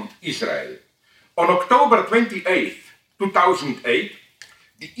examples from Israel. On October 28, 2008,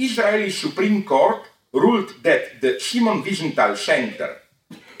 the Israeli Supreme Court ruled that the Simon Wiesenthal Center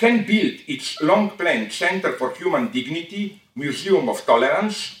can build its long-planned Center for Human Dignity, Museum of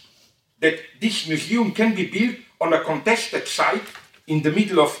Tolerance, that this museum can be built on a contested site in the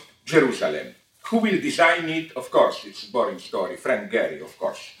middle of Jerusalem. Who will design it? Of course, it's a boring story. Frank Gehry, of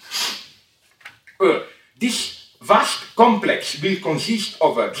course. This vast complex will consist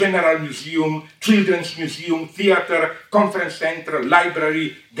of a general museum, children's museum, theater, conference center,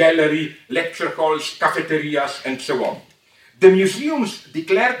 library, gallery, lecture halls, cafeterias, and so on. The museum's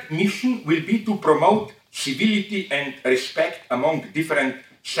declared mission will be to promote civility and respect among different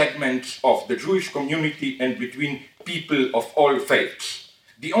segments of the Jewish community and between people of all faiths.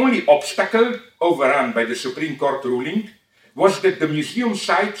 The only obstacle overrun by the Supreme Court ruling was that the museum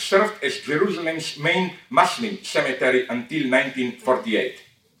site served as Jerusalem's main Muslim cemetery until 1948.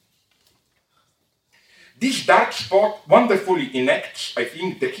 This dark spot wonderfully enacts, I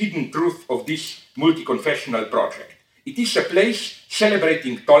think, the hidden truth of this multi-confessional project. It is a place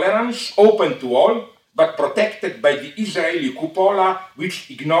celebrating tolerance, open to all, but protected by the Israeli cupola,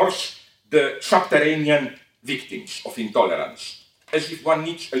 which ignores the subterranean victims of intolerance. As if one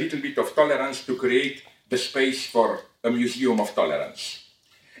needs a little bit of tolerance to create the space for a museum of tolerance.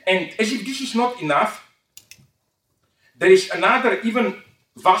 And as if this is not enough, there is another even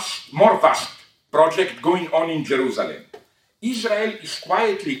more vast project going on in Jerusalem. Israel is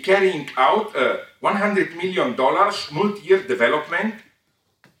quietly carrying out a $100 million multi-year development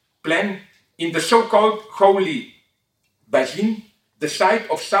plan in the so-called Holy Basin, the site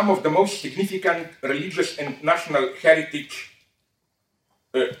of some of the most significant religious and national heritage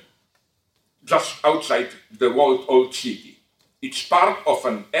just outside the walled old city. It's part of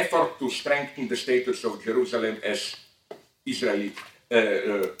an effort to strengthen the status of Jerusalem as Israeli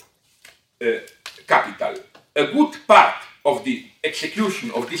capital. A good part of the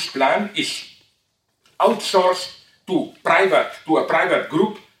execution of this plan is outsourced to a private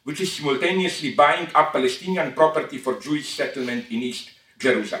group which is simultaneously buying up Palestinian property for Jewish settlement in East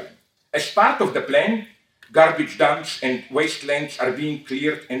Jerusalem. As part of the plan, garbage dumps and wastelands are being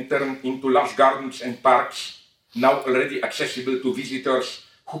cleared and turned into lush gardens and parks, now already accessible to visitors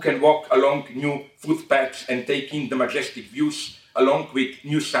who can walk along new footpaths and take in the majestic views, along with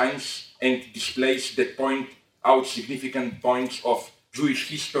new signs and displays that point out significant points of Jewish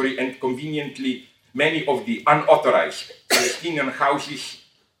history, and conveniently many of the unauthorized Palestinian houses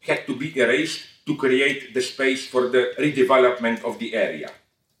had to be erased to create the space for the redevelopment of the area.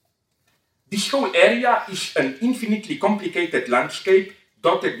 This whole area is an infinitely complicated landscape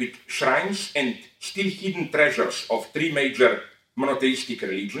dotted with shrines and still hidden treasures of three major monotheistic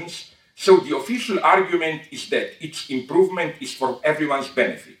religions, so the official argument is that its improvement is for everyone's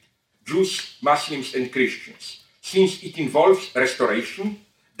benefit, Jews, Muslims and Christians, since it involves restoration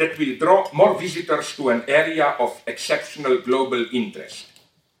that will draw more visitors to an area of exceptional global interest.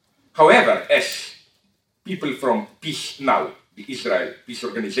 However, as people from Peace Now, the Israel Peace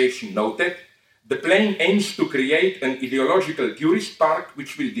Organization, noted, the plan aims to create an ideological tourist park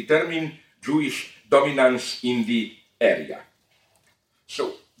which will determine Jewish dominance in the area.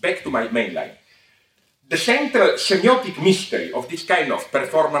 So, back to my main line. The central semiotic mystery of this kind of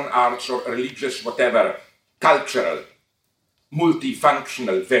performance arts or religious, whatever, cultural,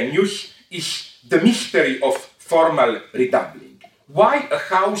 multifunctional venues is the mystery of formal redoubling. Why a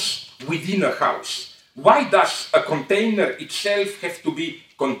house within a house? Why does a container itself have to be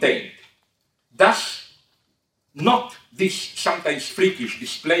contained? Does not this sometimes freakish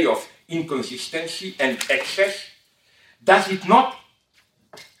display of inconsistency and excess, does it not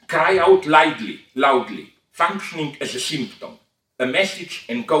cry out loudly, functioning as a symptom, a message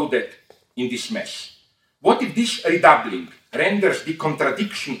encoded in this mess? What if this redoubling renders the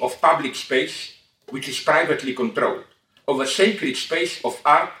contradiction of public space, which is privately controlled, of a sacred space of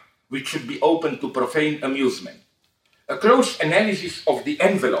art which should be open to profane amusement? A close analysis of the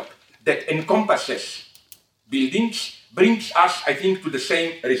envelope that encompasses buildings brings us, I think, to the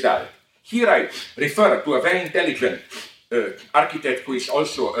same result. Here I refer to a very intelligent architect who is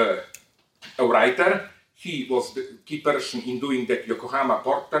also a writer. He was the key person in doing the Yokohama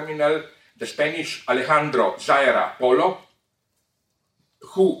port terminal, the Spanish Alejandro Zaera Polo,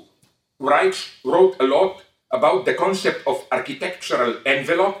 who wrote a lot about the concept of architectural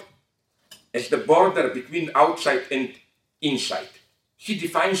envelope as the border between outside and inside. He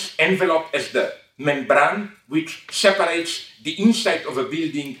defines envelope as the membrane which separates the inside of a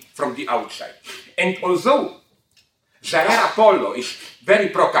building from the outside. And although Zaera Polo is very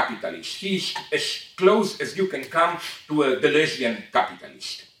pro-capitalist, he is as close as you can come to a Deleuzian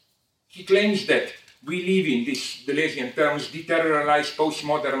capitalist. He claims that we live in these Deleuzian terms, deteriorized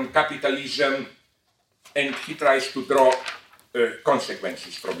postmodern capitalism, and he tries to draw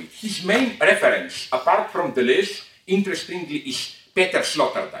consequences from it. His main reference, apart from Deleuze, interestingly, is Peter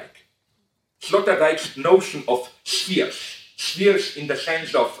Sloterdijk. Sloterdijk's notion of spheres in the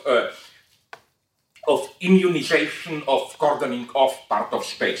sense of immunization, of cordoning off part of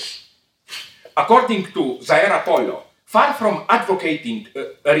space. According to Zaera Polo, far from advocating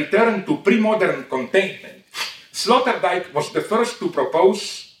a return to pre-modern containment, Sloterdijk was the first to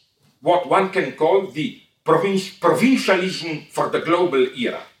propose what one can call the provincialism for the global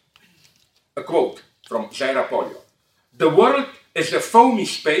era. A quote from Zaera Polo: "The world is a foamy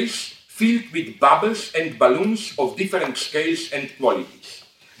space filled with bubbles and balloons of different scales and qualities.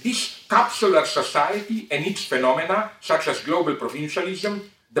 This capsular society and its phenomena, such as global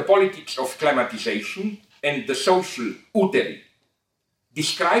provincialism, the politics of climatization, and the social uteri,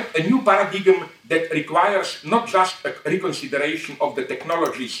 describe a new paradigm that requires not just a reconsideration of the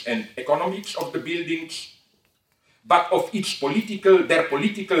technologies and economics of the buildings, but of its their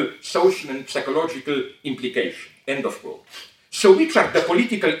political, social, and psychological implications." End of quote. So which are the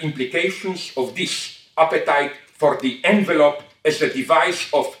political implications of this appetite for the envelope as a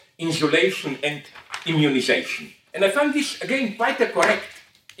device of insulation and immunization? And I find this, again, quite a correct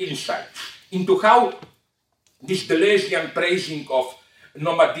insight into how this Deleuzian praising of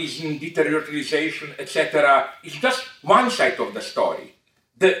nomadism, deteriorization, etc., is just one side of the story.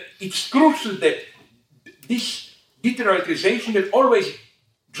 It's crucial that this deteriorization that always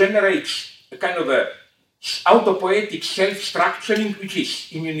generates a kind of a autopoietic self-structuring, which is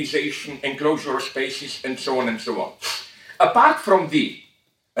immunization, enclosure of spaces, and so on and so on. Apart from the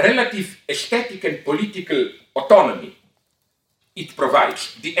relative aesthetic and political autonomy it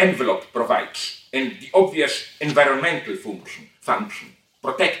provides, the envelope provides, and the obvious environmental function,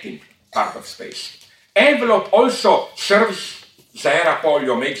 protecting part of space. Envelope also serves, Zaera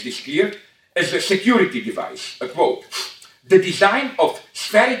Polo makes this clear, as a security device. A quote: "The design of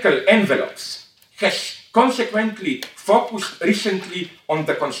spherical envelopes has consequently focused recently on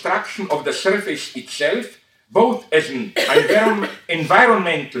the construction of the surface itself, both as an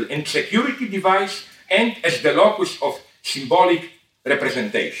environmental and security device and as the locus of symbolic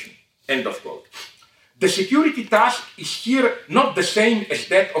representation." End of quote. The security task is here not the same as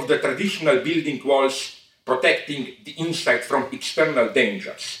that of the traditional building walls protecting the inside from external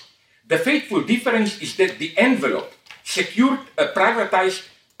dangers. The fateful difference is that the envelope secured a privatized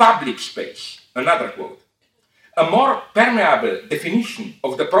public space. Another quote: "A more permeable definition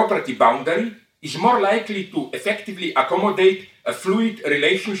of the property boundary is more likely to effectively accommodate a fluid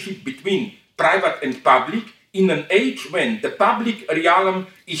relationship between private and public in an age when the public realm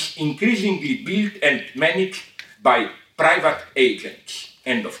is increasingly built and managed by private agents."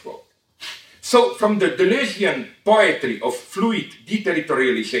 End of quote. So from the Deleuzian poetry of fluid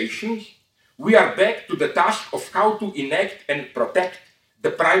deterritorialization, we are back to the task of how to enact and protect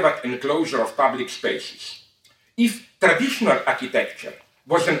the private enclosure of public spaces. If traditional architecture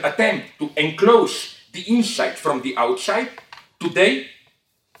was an attempt to enclose the inside from the outside, today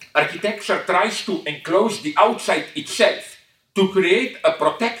architecture tries to enclose the outside itself, to create a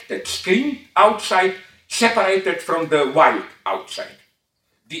protected screen outside separated from the wild outside.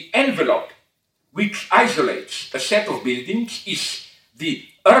 The envelope which isolates a set of buildings is the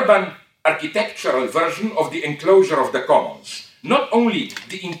urban architectural version of the enclosure of the commons. Not only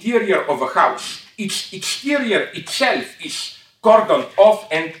the interior of a house, its exterior itself is cordoned off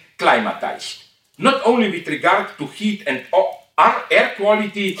and climatized. Not only with regard to heat and air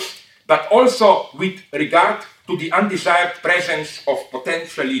quality, but also with regard to the undesired presence of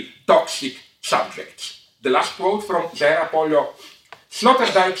potentially toxic subjects. The last quote from Zaera Polo: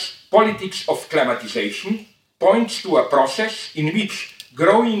 Sloterdijk's Politics of Climatization points to a process in which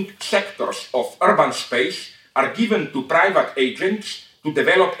growing sectors of urban space are given to private agents to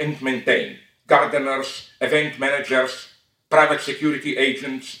develop and maintain. Gardeners, event managers, private security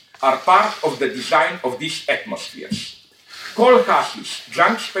agents are part of the design of these atmospheres. Kohlhaas's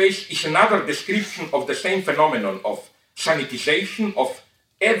junk space is another description of the same phenomenon of sanitization of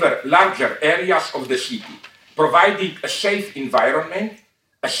ever larger areas of the city, providing a safe environment,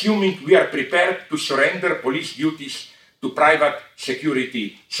 assuming we are prepared to surrender police duties to private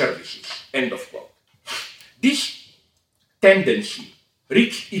security services. End of quote. This tendency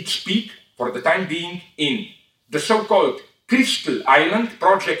reached its peak for the time being in the so-called Crystal Island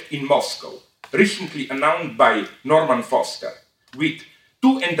project in Moscow, recently announced by Norman Foster, with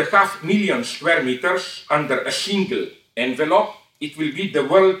 2.5 million square meters under a single envelope. It will be the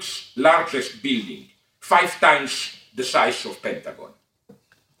world's largest building, 5 times the size of Pentagon.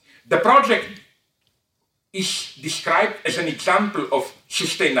 The project is described as an example of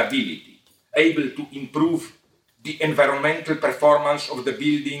sustainability, able to improve the environmental performance of the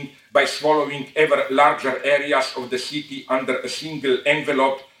building by swallowing ever larger areas of the city under a single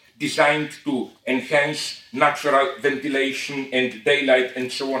envelope designed to enhance natural ventilation and daylight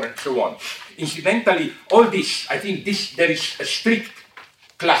and so on and so on. Incidentally, all this, I think there is a strict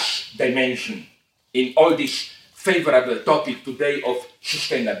class dimension in all this favorable topic today of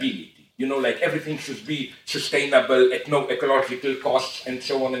sustainability. You know, like everything should be sustainable at no ecological costs and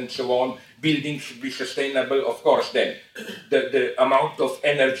so on and so on. Buildings should be sustainable, of course, then. The amount of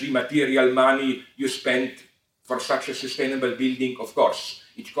energy, material, money you spend for such a sustainable building, of course,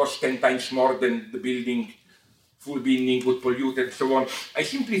 it costs 10 times more than the building, full building would pollute and so on. I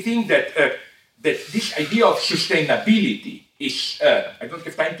simply think that, that this idea of sustainability is, I don't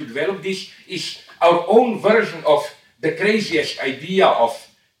have time to develop this, is our own version of the craziest idea of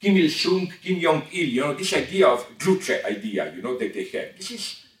Kim Il-sung, Kim Jong-il, you know, this idea of Juche idea, you know, that they have. This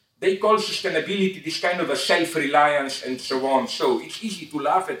is, they call sustainability this kind of a self-reliance and so on. So it's easy to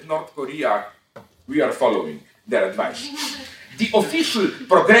laugh at North Korea. We are following their advice. The official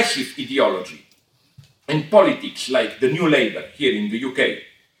progressive ideology and politics, like the New Labour here in the UK,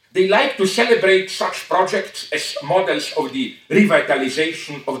 they like to celebrate such projects as models of the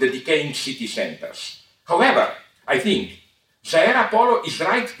revitalization of the decaying city centres. However, I think Zaera Polo is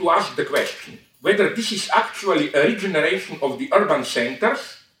right to ask the question whether this is actually a regeneration of the urban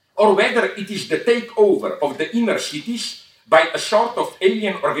centres or whether it is the takeover of the inner cities by a sort of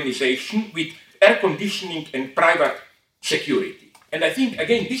alien organization with air conditioning and private security. And I think,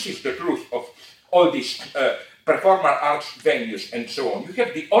 again, this is the truth of all these performer arts venues and so on. You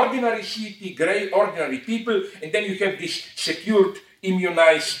have the ordinary city, grey, ordinary people, and then you have these secured,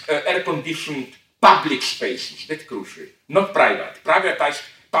 immunized, air-conditioned public spaces. That's crucial. Not private, privatized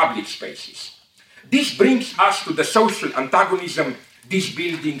public spaces. This brings us to the social antagonism these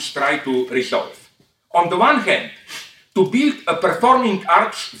buildings try to resolve. On the one hand, to build a performing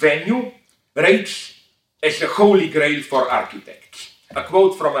arts venue rates as a holy grail for architects. A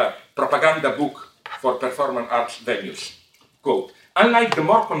quote from a propaganda book for performing arts venues. Quote, unlike the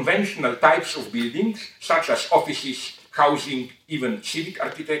more conventional types of buildings, such as offices, housing, even civic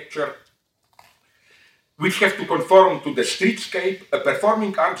architecture, which have to conform to the streetscape, a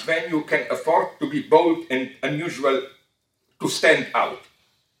performing arts venue can afford to be bold and unusual to stand out.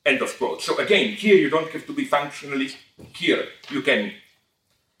 End of quote. So again, here you don't have to be functionalist. Here you can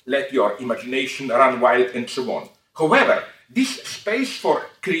let your imagination run wild and so on. However, this space for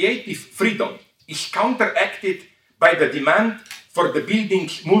creative freedom is counteracted by the demand for the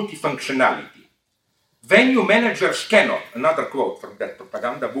building's multifunctionality. Venue managers cannot, another quote from that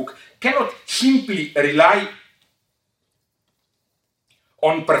propaganda book, cannot simply rely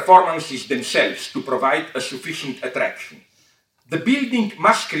on performances themselves to provide a sufficient attraction. The building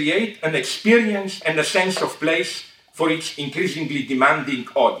must create an experience and a sense of place for its increasingly demanding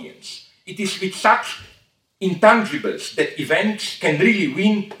audience. It is with such intangibles that events can really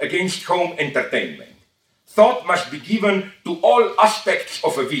win against home entertainment. Thought must be given to all aspects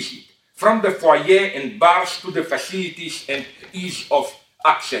of a visit, from the foyer and bars to the facilities and ease of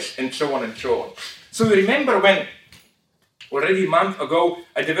access and so on and so on. So you remember when already a month ago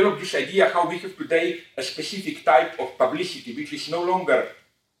I developed this idea how we have today a specific type of publicity which is no longer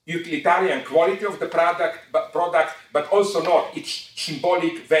utilitarian quality of the product, but also not its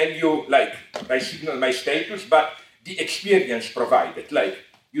symbolic value, like my signal, my status, but the experience provided, like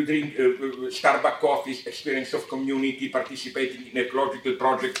you drink Starbucks coffee, experience of community, participating in ecological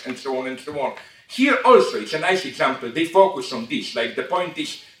projects, and so on and so on. Here also, it's a nice example. They focus on this. Like the point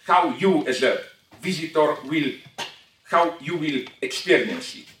is how you, as a visitor, will how you will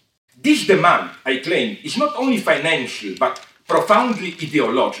experience it. This demand, I claim, is not only financial, but profoundly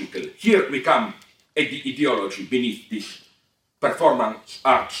ideological. Here we come at the ideology beneath this performance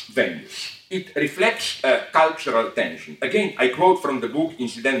arts venues. It reflects a cultural tension. Again, I quote from the book,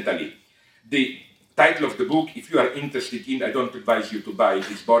 incidentally. The title of the book, if you are interested in, I don't advise you to buy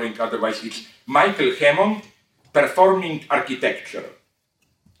it, it's boring, otherwise it's Michael Hammond, Performing Architecture,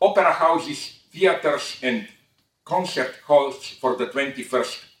 Opera Houses, Theatres and Concert Halls for the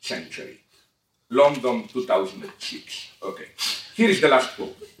 21st Century. London, 2006. Okay. Here is the last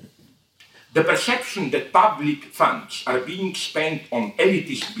quote. The perception that public funds are being spent on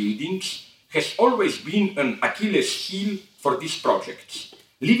elitist buildings has always been an Achilles heel for these projects,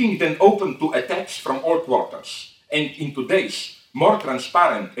 leaving them open to attacks from all quarters. And in today's more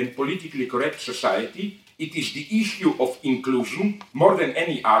transparent and politically correct society, it is the issue of inclusion, more than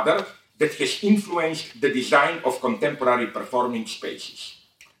any other, that has influenced the design of contemporary performing spaces.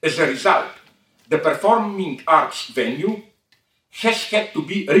 As a result, the performing arts venue has had to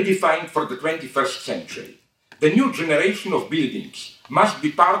be redefined for the 21st century. The new generation of buildings must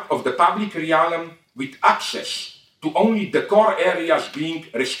be part of the public realm with access to only the core areas being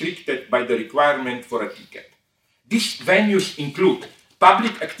restricted by the requirement for a ticket. These venues include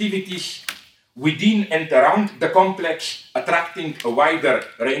public activities within and around the complex, attracting a wider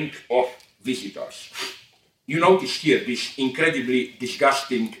range of visitors. You notice here this incredibly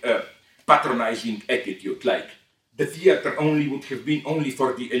disgusting, patronizing attitude, like the theater only would have been only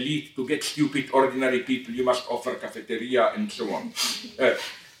for the elite. To get stupid, ordinary people, you must offer cafeteria and so on.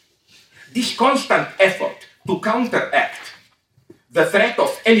 This constant effort to counteract the threat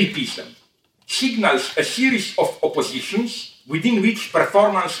of elitism signals a series of oppositions within which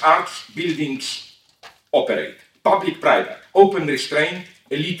performance arts buildings operate. Public-private, open-restrained,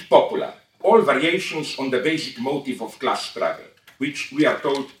 elite-popular, all variations on the basic motive of class struggle, which we are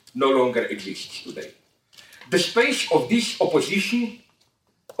told no longer exists today. The space of these oppositions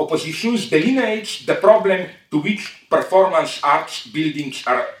delineates the problem to which performance arts buildings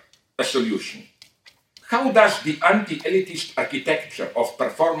are a solution. How does the anti-elitist architecture of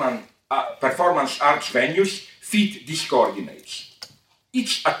performance arts venues fit these coordinates?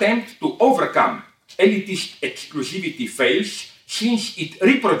 Its attempt to overcome elitist exclusivity fails, since it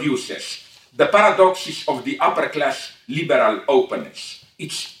reproduces the paradoxes of the upper-class liberal openness.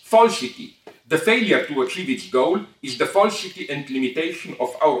 Its falsity, the failure to achieve its goal, is the falsity and limitation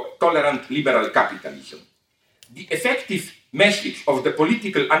of our tolerant liberal capitalism. The effective message of the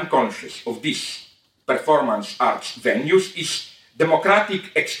political unconscious of these performance arts venues is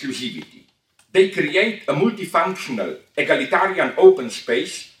democratic exclusivity. They create a multifunctional, egalitarian open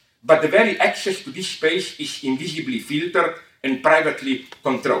space, but the very access to this space is invisibly filtered and privately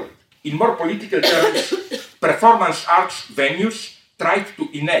controlled. In more political terms, performance arts venues tried to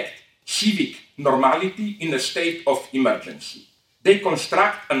enact civic normality in a state of emergency. They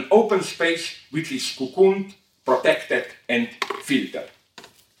construct an open space which is cocooned, protected, and filtered.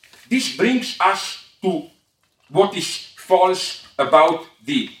 This brings us to what is false about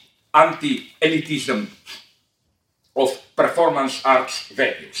the anti-elitism of performance arts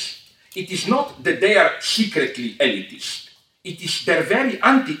venues. It is not that they are secretly elitist. It is their very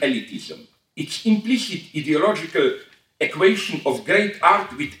anti-elitism, its implicit ideological equation of great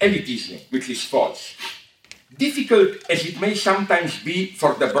art with elitism, which is false. Difficult as it may sometimes be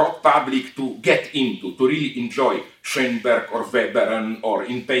for the broad public to get into, to really enjoy Schoenberg or Webern, or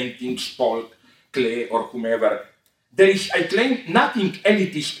in paintings, Paul Klee or whomever, there is, I claim, nothing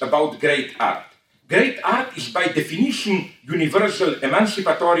elitist about great art. Great art is by definition universal,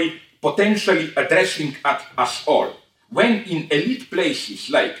 emancipatory, potentially addressing us all. When in elite places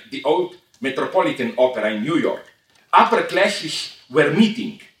like the old Metropolitan Opera in New York, upper classes were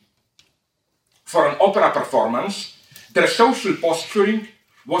meeting for an opera performance, their social posturing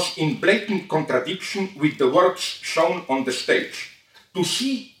was in blatant contradiction with the works shown on the stage. To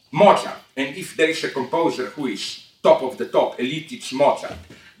see Mozart, and if there is a composer who is top of the top, elite, it's Mozart.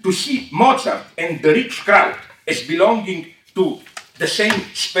 To see Mozart and the rich crowd as belonging to the same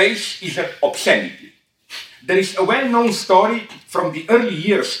space is an obscenity. There is a well-known story from the early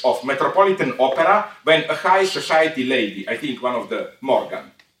years of Metropolitan Opera when a high society lady, I think one of the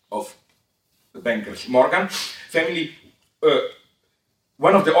Morgan, of the bankers Morgan family,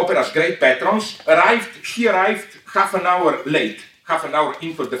 one of the opera's great patrons, she arrived half an hour late, half an hour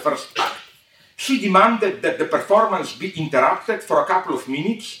into the first act. She demanded that the performance be interrupted for a couple of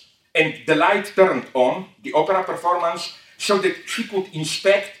minutes and the light turned on, the opera performance, so that she could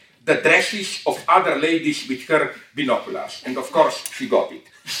inspect the dresses of other ladies with her binoculars. And of course, she got it.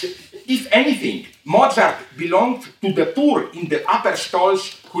 If anything, Mozart belonged to the poor in the upper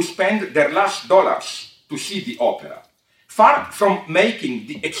stalls who spent their last dollars to see the opera. Far from making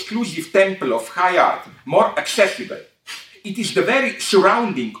the exclusive temple of high art more accessible, it is the very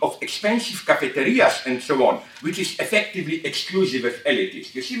surrounding of expensive cafeterias and so on, which is effectively exclusive of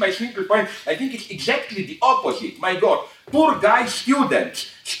elitists. You see my simple point? I think it's exactly the opposite. My God, poor guys, students,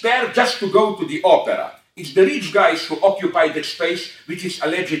 spare just to go to the opera. It's the rich guys who occupy the space which is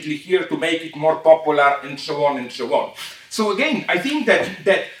allegedly here to make it more popular and so on and so on. So again, I think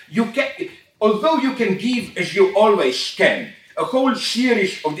that you can, although you can give, as you always can, a whole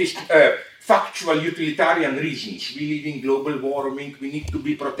series of these factual utilitarian reasons. We live in global warming, we need to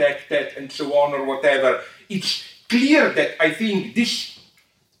be protected and so on or whatever. It's clear that I think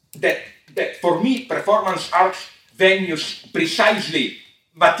that for me performance arts venues precisely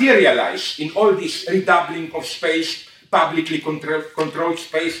materialize in all this redoubling of space, publicly controlled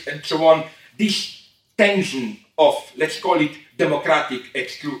space and so on, this tension of, let's call it, democratic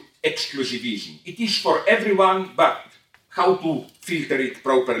exclusivism. It is for everyone, but how to filter it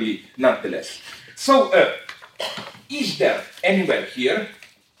properly nonetheless. So, is there anywhere here,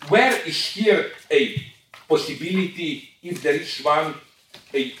 where is here a possibility, if there is one,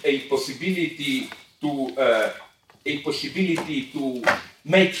 a possibility to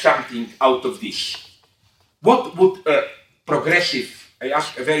make something out of this? What would a progressive, I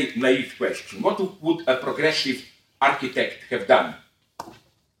ask a very naive question, what would a progressive architect have done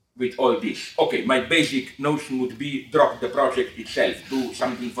with all this? Okay, my basic notion would be drop the project itself, do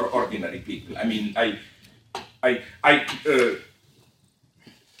something for ordinary people. I mean, I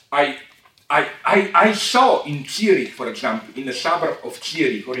saw in Zurich, for example, in a suburb of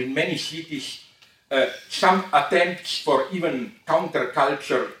Zurich, or in many cities, some attempts for even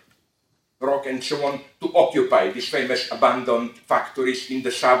counterculture, rock and so on, to occupy these famous abandoned factories in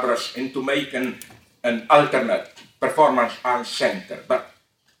the suburbs and to make an alternate performance arts center. But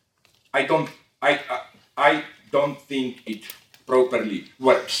I don't think it properly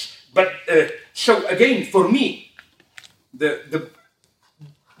works. But so again, for me, the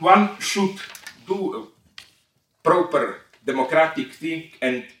one should do a proper democratic thing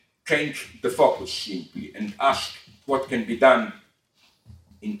and change the focus simply and ask what can be done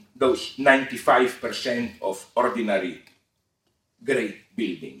in those 95% of ordinary great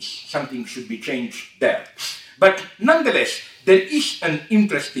buildings. Something should be changed there. But nonetheless, there is an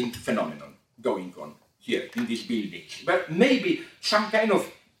interesting phenomenon going on here in these buildings, where maybe some kind of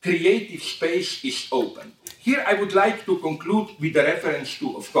creative space is open. Here I would like to conclude with a reference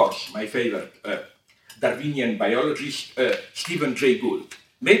to, of course, my favorite Darwinian biologist, Stephen Jay Gould.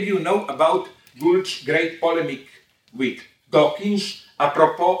 Maybe you know about Gould's great polemic with Dawkins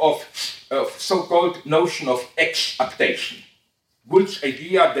apropos of so-called notion of exaptation. Gould's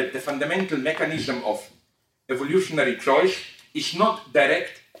idea that the fundamental mechanism of evolutionary choice is not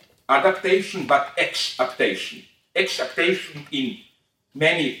direct adaptation but exaptation. Exaptation in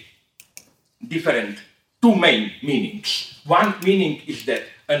many different two main meanings. One meaning is that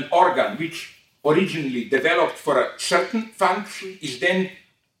an organ which originally developed for a certain function is then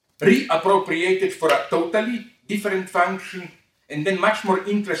reappropriated for a totally different function. And then much more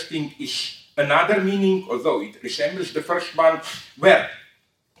interesting is another meaning, although it resembles the first one, where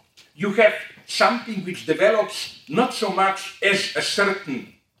you have something which develops not so much as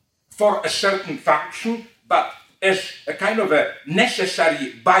for a certain function, but as a kind of a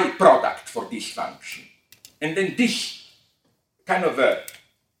necessary byproduct for this function. And then this kind of a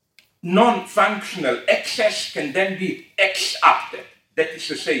non-functional excess can then be exapted, that is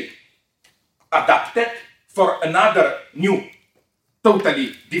to say, adapted for another new,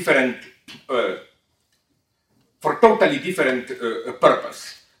 totally different,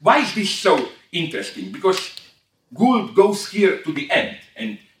 purpose. Why is this so interesting? Because Gould goes here to the end,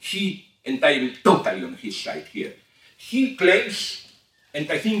 and I am totally on his side here. He claims,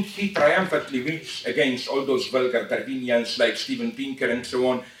 and I think he triumphantly wins against all those vulgar Darwinians like Steven Pinker and so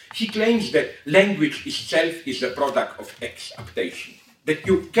on. He claims that language itself is a product of exaptation, that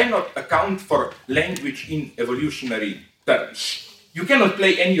you cannot account for language in evolutionary terms. You cannot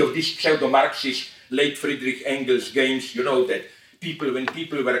play any of these pseudo-Marxist late Friedrich Engels games. You know that when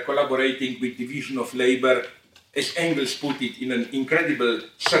people were collaborating with division of labor, as Engels put it in an incredible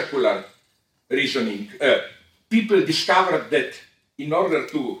circular reasoning, people discovered that in order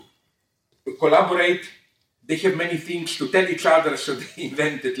to collaborate, they have many things to tell each other, so they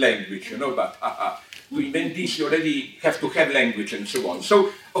invented language, but to invent this, you already have to have language and so on.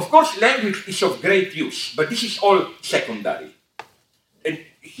 So, of course, language is of great use, but this is all secondary. And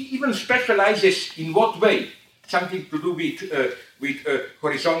he even specializes in what way. Something to do with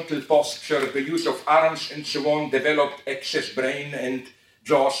horizontal posture, the use of arms and so on, developed excess brain and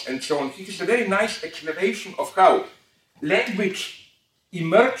jaws and so on. He has a very nice explanation of how language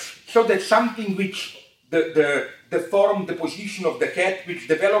emerged so that something which the form, the position of the head, which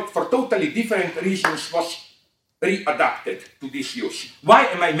developed for totally different reasons, was readapted to this use. Why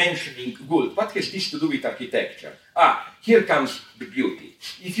am I mentioning Gould? What has this to do with architecture? Here comes the beauty.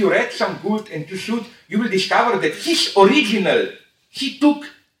 If you read some Gould and you should, you will discover that he took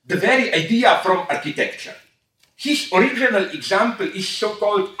the very idea from architecture. His original example is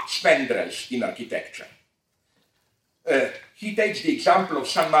so-called spandrels in architecture. He takes the example of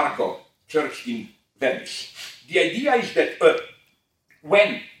San Marco Church in Venice. The idea is that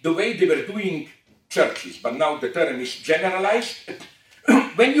when the way they were doing churches, but now the term is generalized,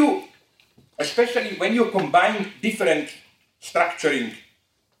 especially when you combine different structuring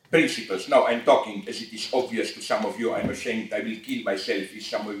principles. Now I'm talking as it is obvious to some of you. I'm ashamed. I will kill myself if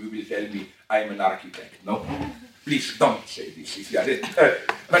some of you will tell me I'm an architect. No, please don't say this if you are.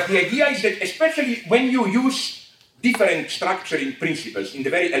 But the idea is that especially when you use different structuring principles in the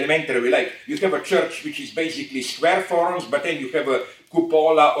very elementary way, like you have a church which is basically square forms, but then you have a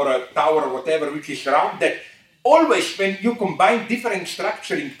cupola or a tower or whatever which is round, that always when you combine different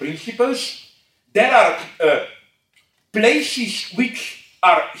structuring principles, there are places which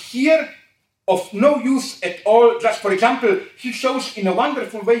are here of no use at all. Just for example, he shows in a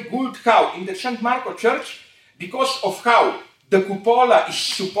wonderful way Gould how in the St. Marco Church, because of how the cupola is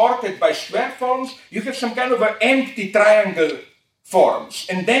supported by square forms, you have some kind of empty triangle forms.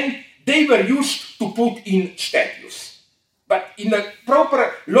 And then they were used to put in statues. But in a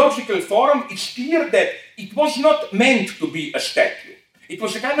proper logical form, it's clear that it was not meant to be a statue. It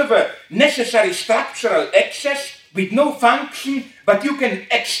was a kind of a necessary structural excess with no function, but you can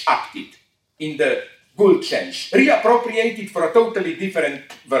exact it in the Gould sense, reappropriate it for a totally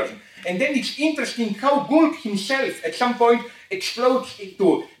different version. And then it's interesting how Gould himself at some point explodes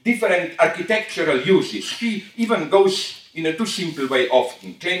into different architectural uses. He even goes in a too simple way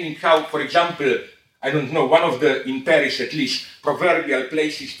often, claiming how, for example, I don't know, one of the, in Paris at least, proverbial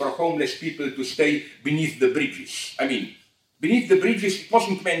places for homeless people to stay beneath the bridges. I mean, beneath the bridges, it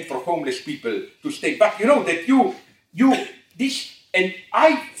wasn't meant for homeless people to stay. But you know that this, and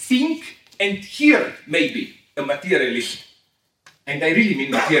I think, and here maybe a materialist, and I really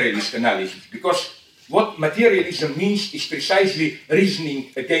mean materialist analysis, because what materialism means is precisely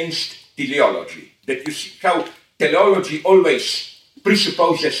reasoning against teleology. That you see how teleology always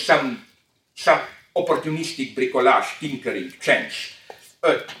presupposes some opportunistic bricolage, tinkering, chance.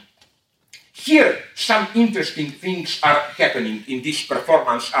 Here, some interesting things are happening in this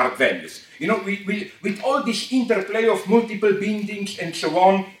performance art venues. You know, with all this interplay of multiple buildings and so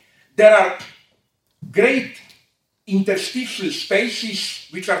on, there are great interstitial spaces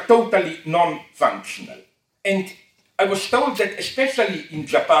which are totally non-functional. And I was told that especially in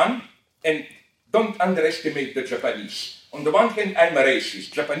Japan, and don't underestimate the Japanese. On the one hand, I'm a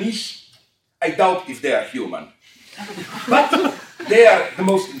racist. Japanese, I doubt if they are human. But they are the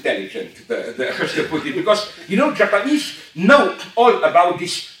most intelligent, to put it, because, you know, Japanese know all about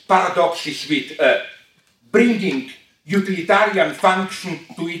these paradoxes with bringing utilitarian function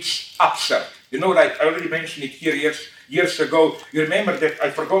to its absurd. You know, like I already mentioned it here years ago. You remember that I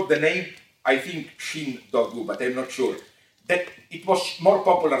forgot the name, I think Shin Dogu, but I'm not sure. That it was more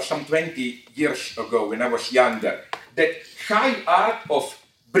popular some 20 years ago when I was younger. That high art of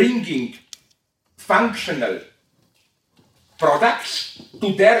bringing functional products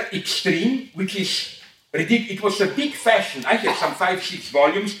to their extreme, which is ridiculous. It was a big fashion. I have some 5-6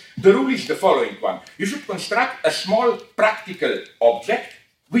 volumes. The rule is the following one. You should construct a small practical object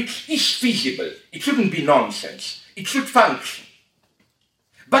which is feasible. It shouldn't be nonsense. It should function.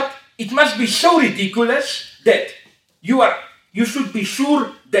 But it must be so ridiculous that you should be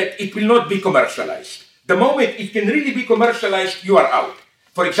sure that it will not be commercialized. The moment it can really be commercialized, you are out.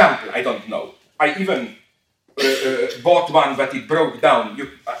 For example, I don't know. I even bought one, but it broke down.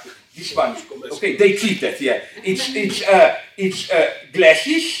 This one, okay, they cheated. Yeah, it's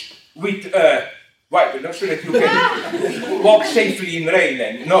glasses with. Why? Not so that you can walk safely in rain.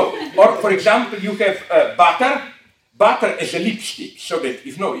 And no. Or for example, you have butter as a lipstick, so that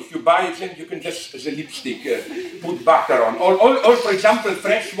if you buy it, then you can just as a lipstick put butter on. Or for example,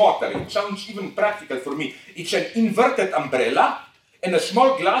 fresh water. It sounds even practical for me. It's an inverted umbrella and a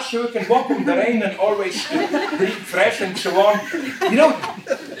small glass, so you can walk in the rain and always drink fresh and so on. You know,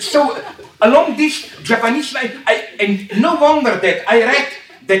 so along this Japanese line, and no wonder that I read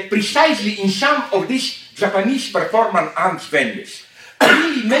that precisely in some of these Japanese performance arts venues,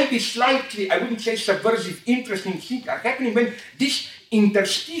 really maybe slightly, I wouldn't say subversive, interesting things are happening when these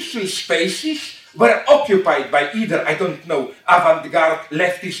interstitial spaces were occupied by either, I don't know, avant-garde,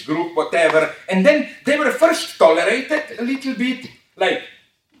 leftist group, whatever, and then they were first tolerated a little bit, like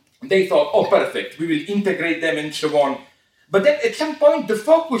they thought, oh, perfect, we will integrate them and so on. But then at some point the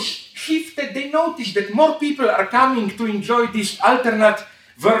focus shifted, they noticed that more people are coming to enjoy these alternate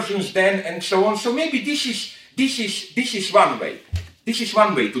versions then and so on. So maybe this is one way. This is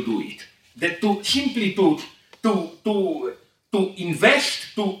one way to do it. That to simply to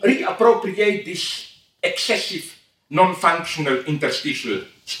invest, to reappropriate these excessive, non-functional interstitial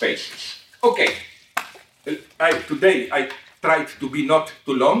spaces. Okay, today I tried to be not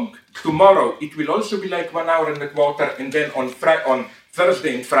too long. Tomorrow it will also be like 1 hour and a quarter, and then on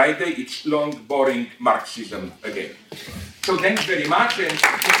Thursday and Friday it's long, boring Marxism again. So thanks very much, and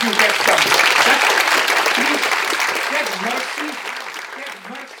if you have some, please have